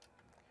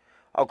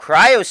 Oh,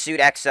 cryosuit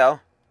exo.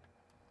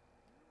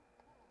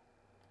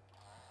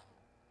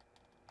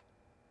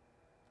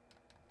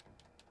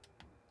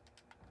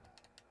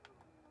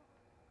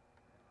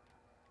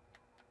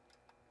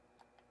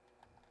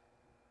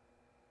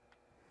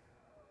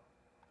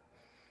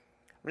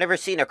 I've never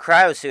seen a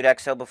cryosuit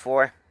exo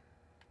before.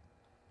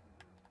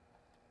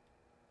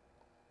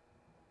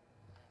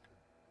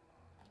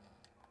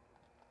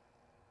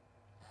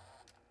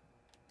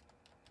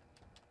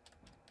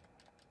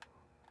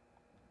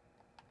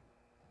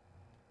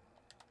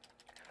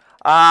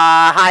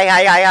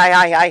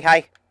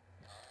 Hi.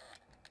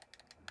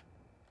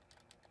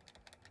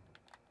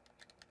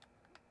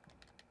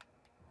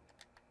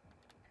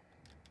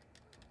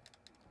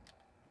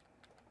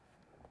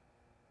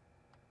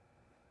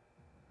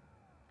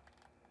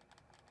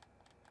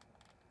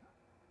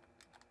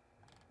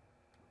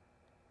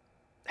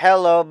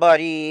 Hello,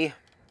 buddy.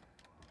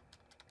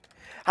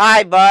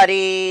 Hi,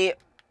 buddy.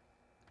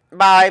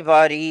 Bye,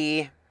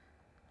 buddy.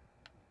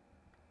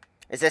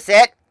 Is this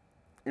it?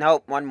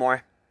 Nope, one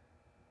more.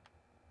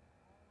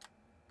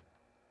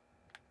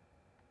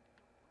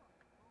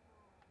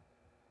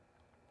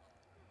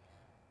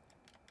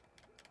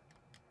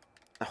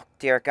 Oh,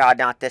 dear God,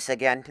 not this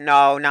again.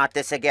 No, not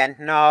this again.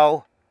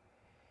 No.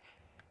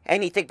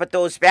 Anything but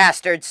those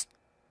bastards.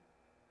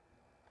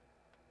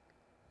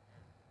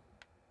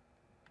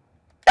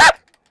 Ah!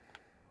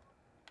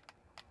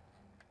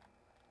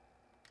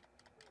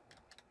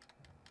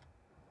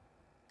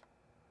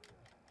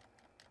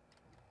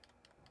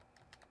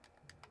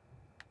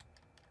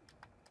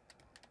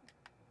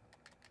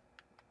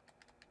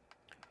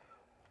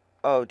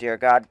 Oh, dear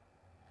God.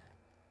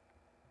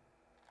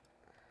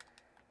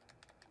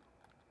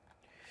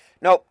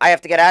 Nope, I have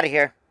to get out of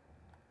here.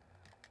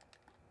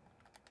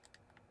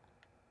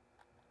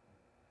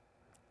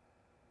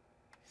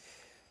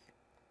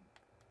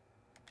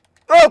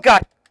 Oh,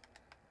 God.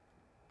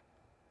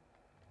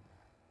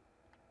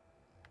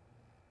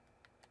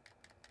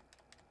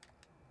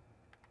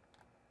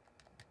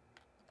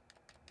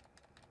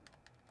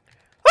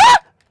 Ah!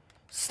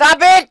 Stop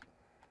it!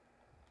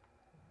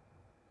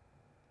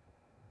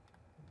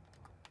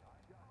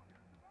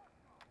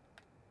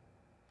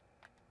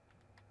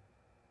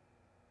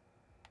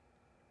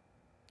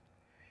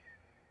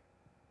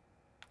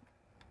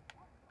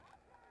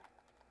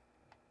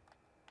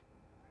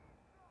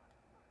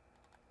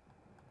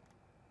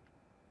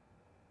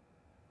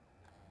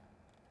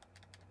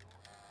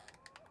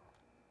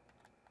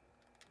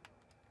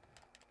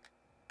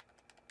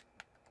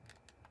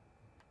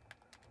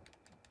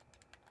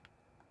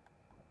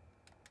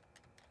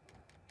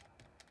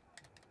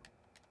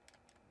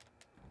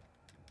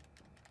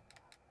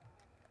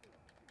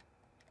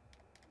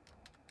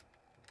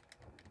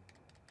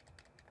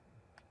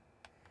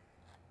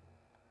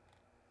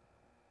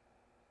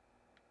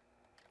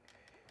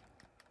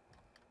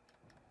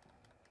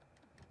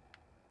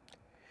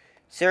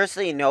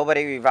 Seriously,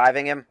 nobody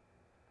reviving him?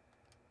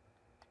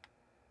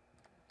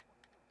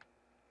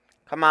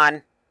 Come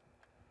on.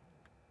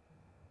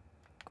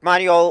 Come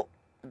on, you old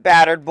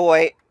battered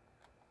boy.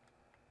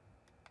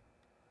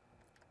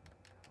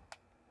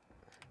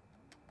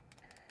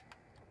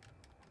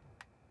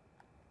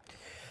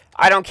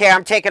 I don't care.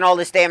 I'm taking all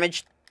this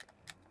damage.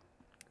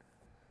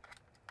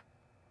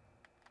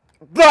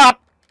 Bop!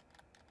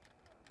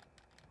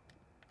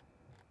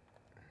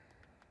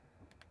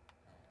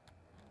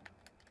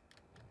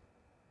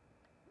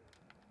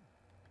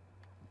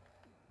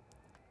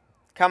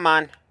 Come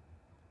on.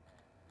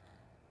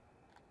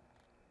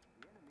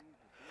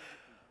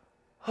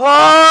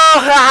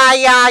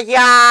 Oh,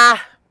 yeah.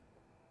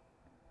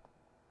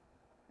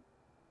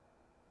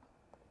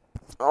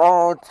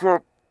 Oh,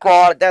 dear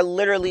God. That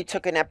literally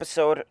took an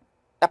episode.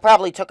 That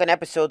probably took an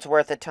episode's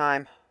worth of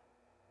time.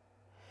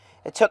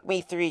 It took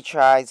me 3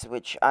 tries,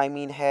 which, I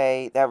mean,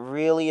 hey, that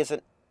really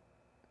isn't...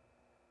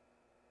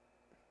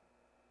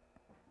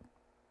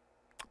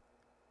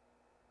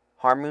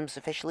 Harm Room's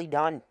officially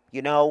done.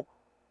 You know,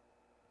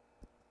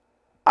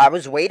 I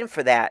was waiting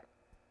for that.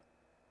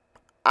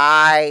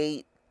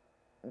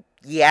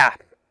 Yeah.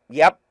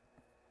 Yep.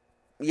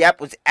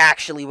 Was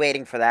actually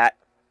waiting for that.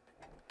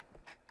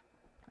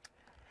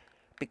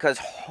 Because,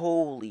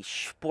 holy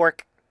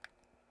spork.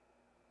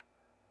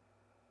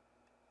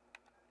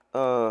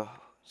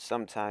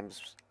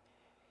 Sometimes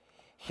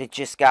it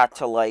just got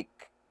to,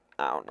 like,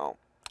 I don't know.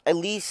 At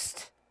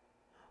least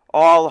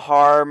all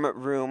Harm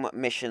Room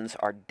missions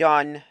are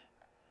done.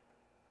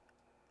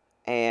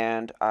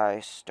 And I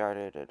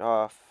started it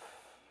off.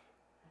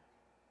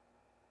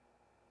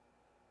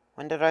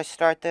 When did I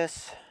start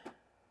this?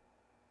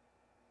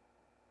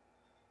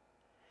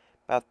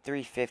 About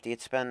 350.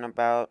 It's been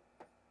about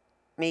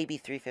maybe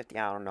 350.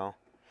 I don't know.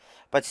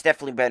 But it's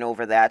definitely been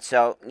over that.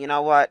 So, you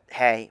know what?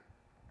 Hey.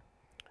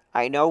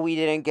 I know we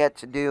didn't get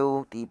to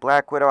do the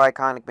Black Widow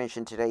iconic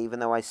mission today, even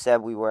though I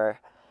said we were.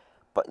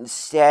 But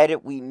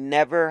instead, we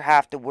never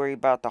have to worry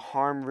about the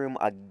harm room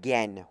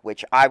again,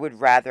 which I would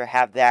rather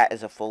have that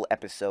as a full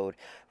episode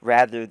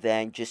rather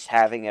than just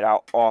having it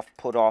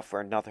put off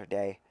for another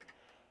day.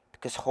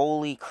 Because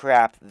holy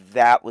crap,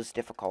 that was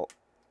difficult.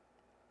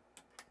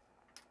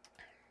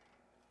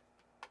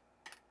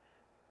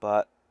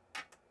 But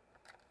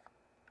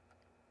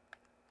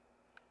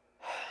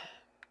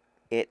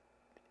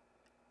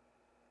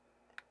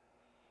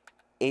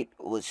it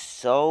was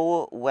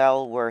so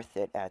well worth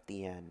it at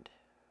the end.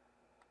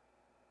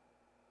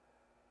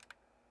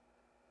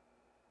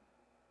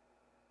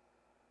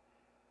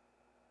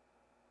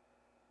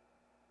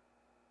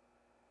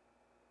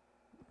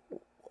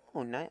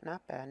 Oh, not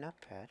bad, not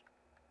bad.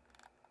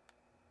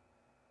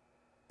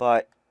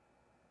 But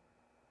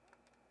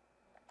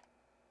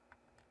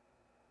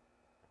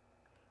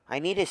I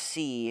need to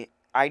see.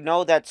 I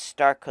know that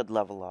Stark could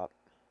level up.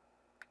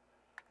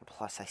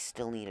 Plus, I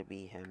still need to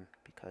be him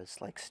because,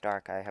 like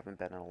Stark, I haven't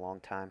been in a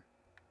long time.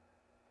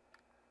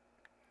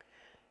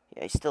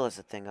 Yeah, he still has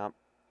the thing up.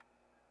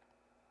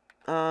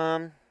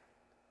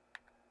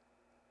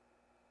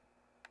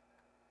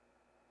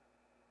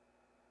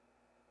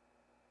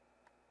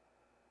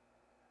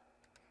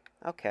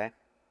 Okay.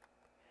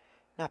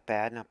 Not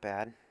bad, not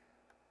bad.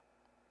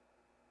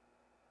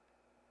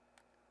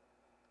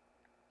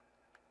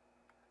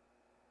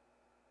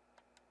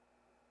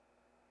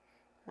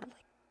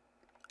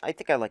 I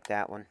think I like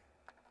that one.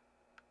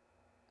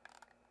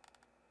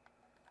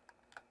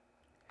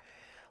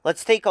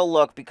 Let's take a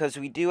look because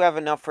we do have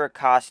enough for a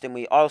costume.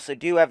 We also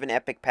do have an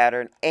epic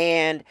pattern.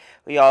 And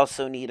we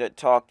also need to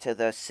talk to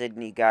the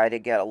Sydney guy to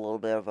get a little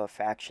bit of a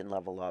faction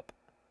level up.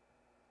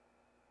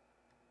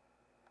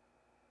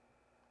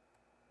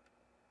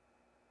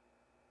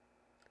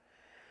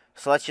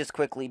 So let's just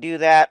quickly do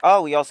that.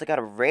 Oh, we also got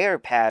a rare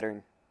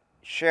pattern.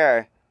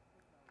 Sure.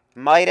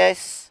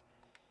 Midas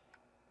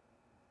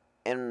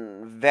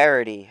and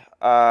Verity.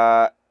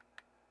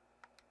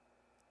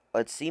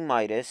 Let's see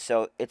Midas.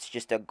 So it's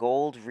just a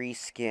gold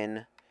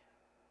reskin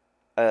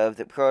of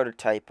the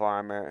prototype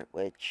armor,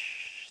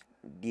 which,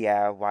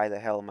 yeah, why the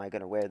hell am I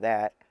going to wear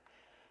that?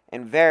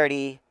 And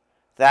Verity,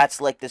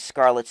 that's like the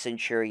Scarlet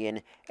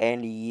Centurion,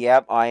 and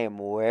yep, I am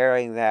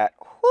wearing that.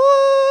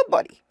 Whoo,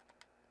 buddy.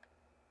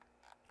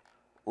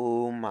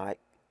 Oh my.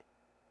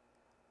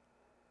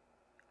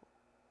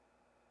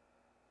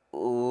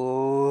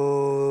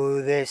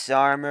 Ooh, this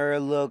armor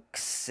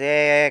looks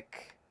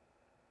sick.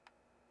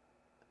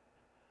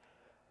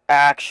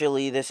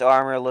 Actually, this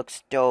armor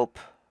looks dope.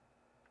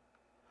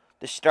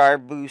 The Star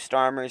Boost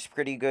armor is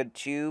pretty good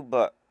too,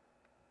 but...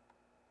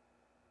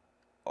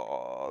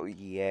 oh,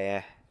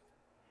 yeah.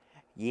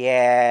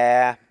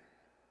 Yeah.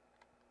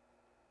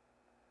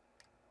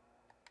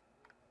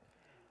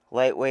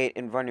 Lightweight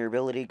and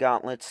vulnerability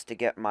gauntlets to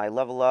get my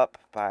level up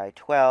by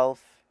 12.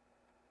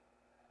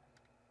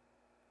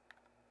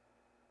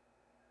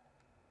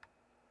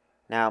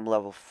 Now I'm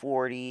level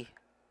 40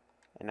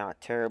 and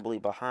not terribly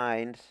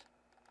behind.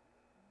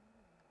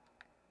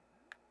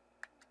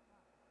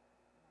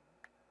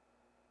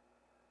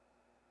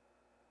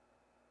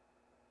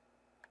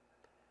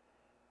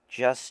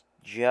 Just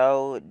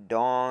Joe,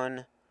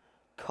 Dawn,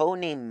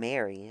 codename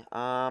Mary.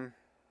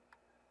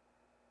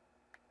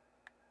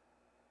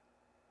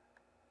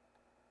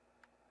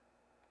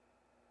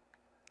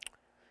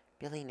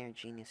 Billionaire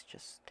Genius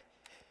just...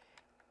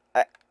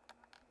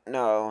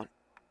 no.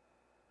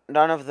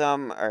 None of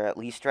them, or at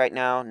least right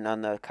now,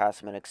 none of the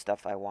cosmetic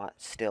stuff I want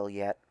still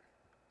yet.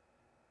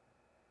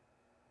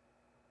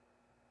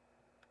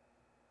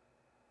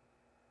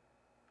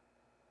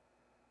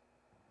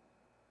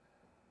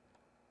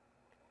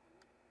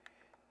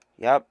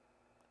 Yep,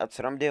 that's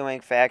what I'm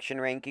doing.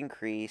 Faction rank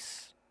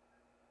increase.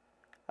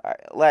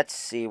 Alright, let's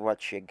see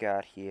what you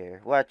got here.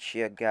 What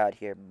you got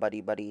here,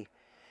 buddy boy.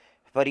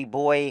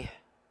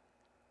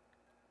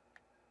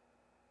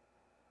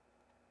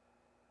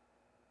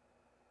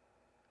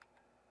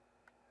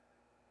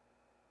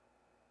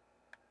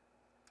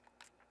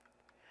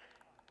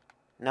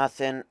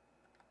 Nothing.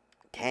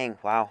 Dang,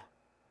 wow.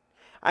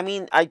 I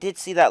mean, I did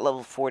see that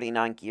level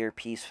 49 gear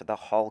piece for the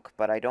Hulk,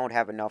 but I don't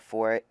have enough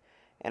for it.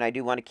 And I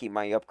do want to keep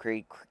my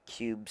upgrade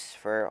cubes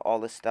for all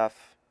this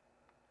stuff.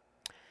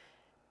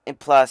 And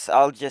plus,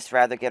 I'll just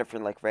rather get it for,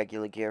 like,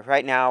 regular gear.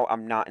 Right now,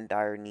 I'm not in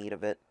dire need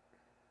of it.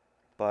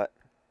 But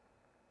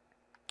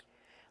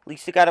at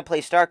least you gotta play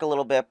Stark a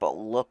little bit. But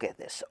look at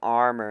this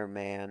armor,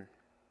 man.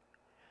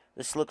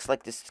 This looks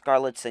like the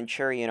Scarlet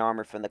Centurion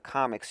armor from the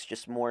comics,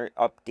 just more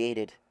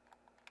updated.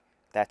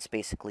 That's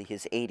basically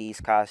his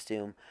 80s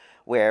costume,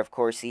 where, of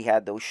course, he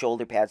had those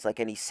shoulder pads like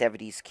any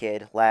 70s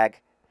kid.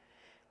 Like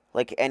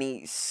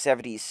any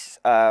 70s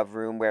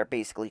room where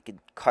basically you could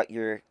cut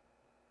your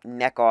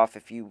neck off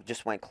if you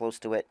just went close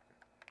to it.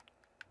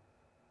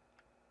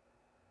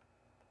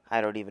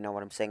 I don't even know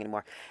what I'm saying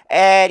anymore.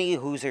 Any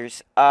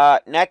Hoosers.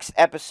 Next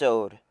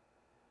episode,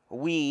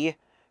 we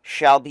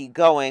shall be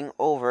going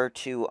over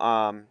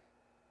to,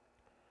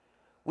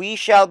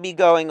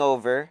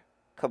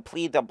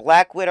 complete the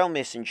Black Widow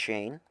mission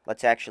chain.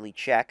 Let's actually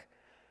check.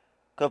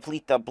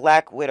 complete the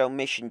Black Widow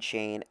mission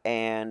chain,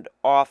 and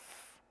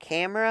off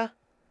camera,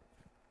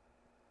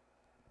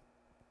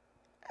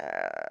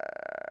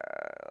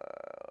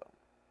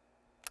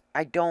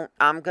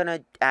 I'm gonna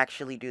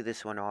actually do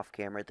this one off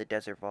camera, the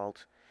Desert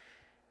Vault.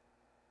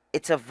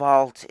 It's a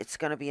vault. It's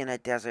gonna be in a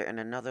desert in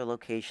another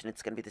location.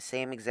 It's gonna be the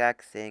same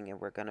exact thing, and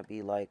we're gonna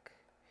be like,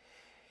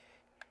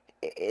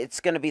 it's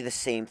gonna be the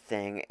same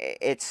thing.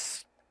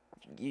 It's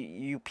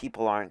you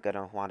people aren't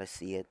gonna want to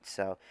see it.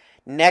 So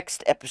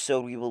next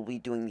episode we will be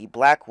doing the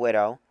Black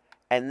Widow,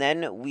 and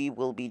then we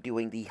will be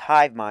doing the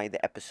Hive Mind,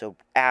 the episode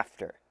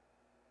after.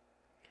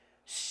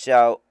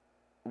 So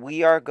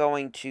we are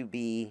going to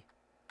be,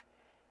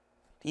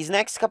 these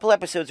next couple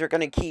episodes are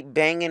going to keep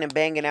banging and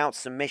banging out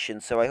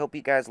submissions, so I hope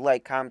you guys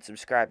like, comment,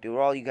 subscribe, do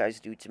what all you guys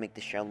do to make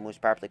this channel the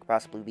most popular it could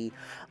possibly be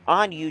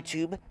on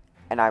YouTube,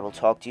 and I will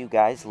talk to you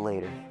guys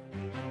later.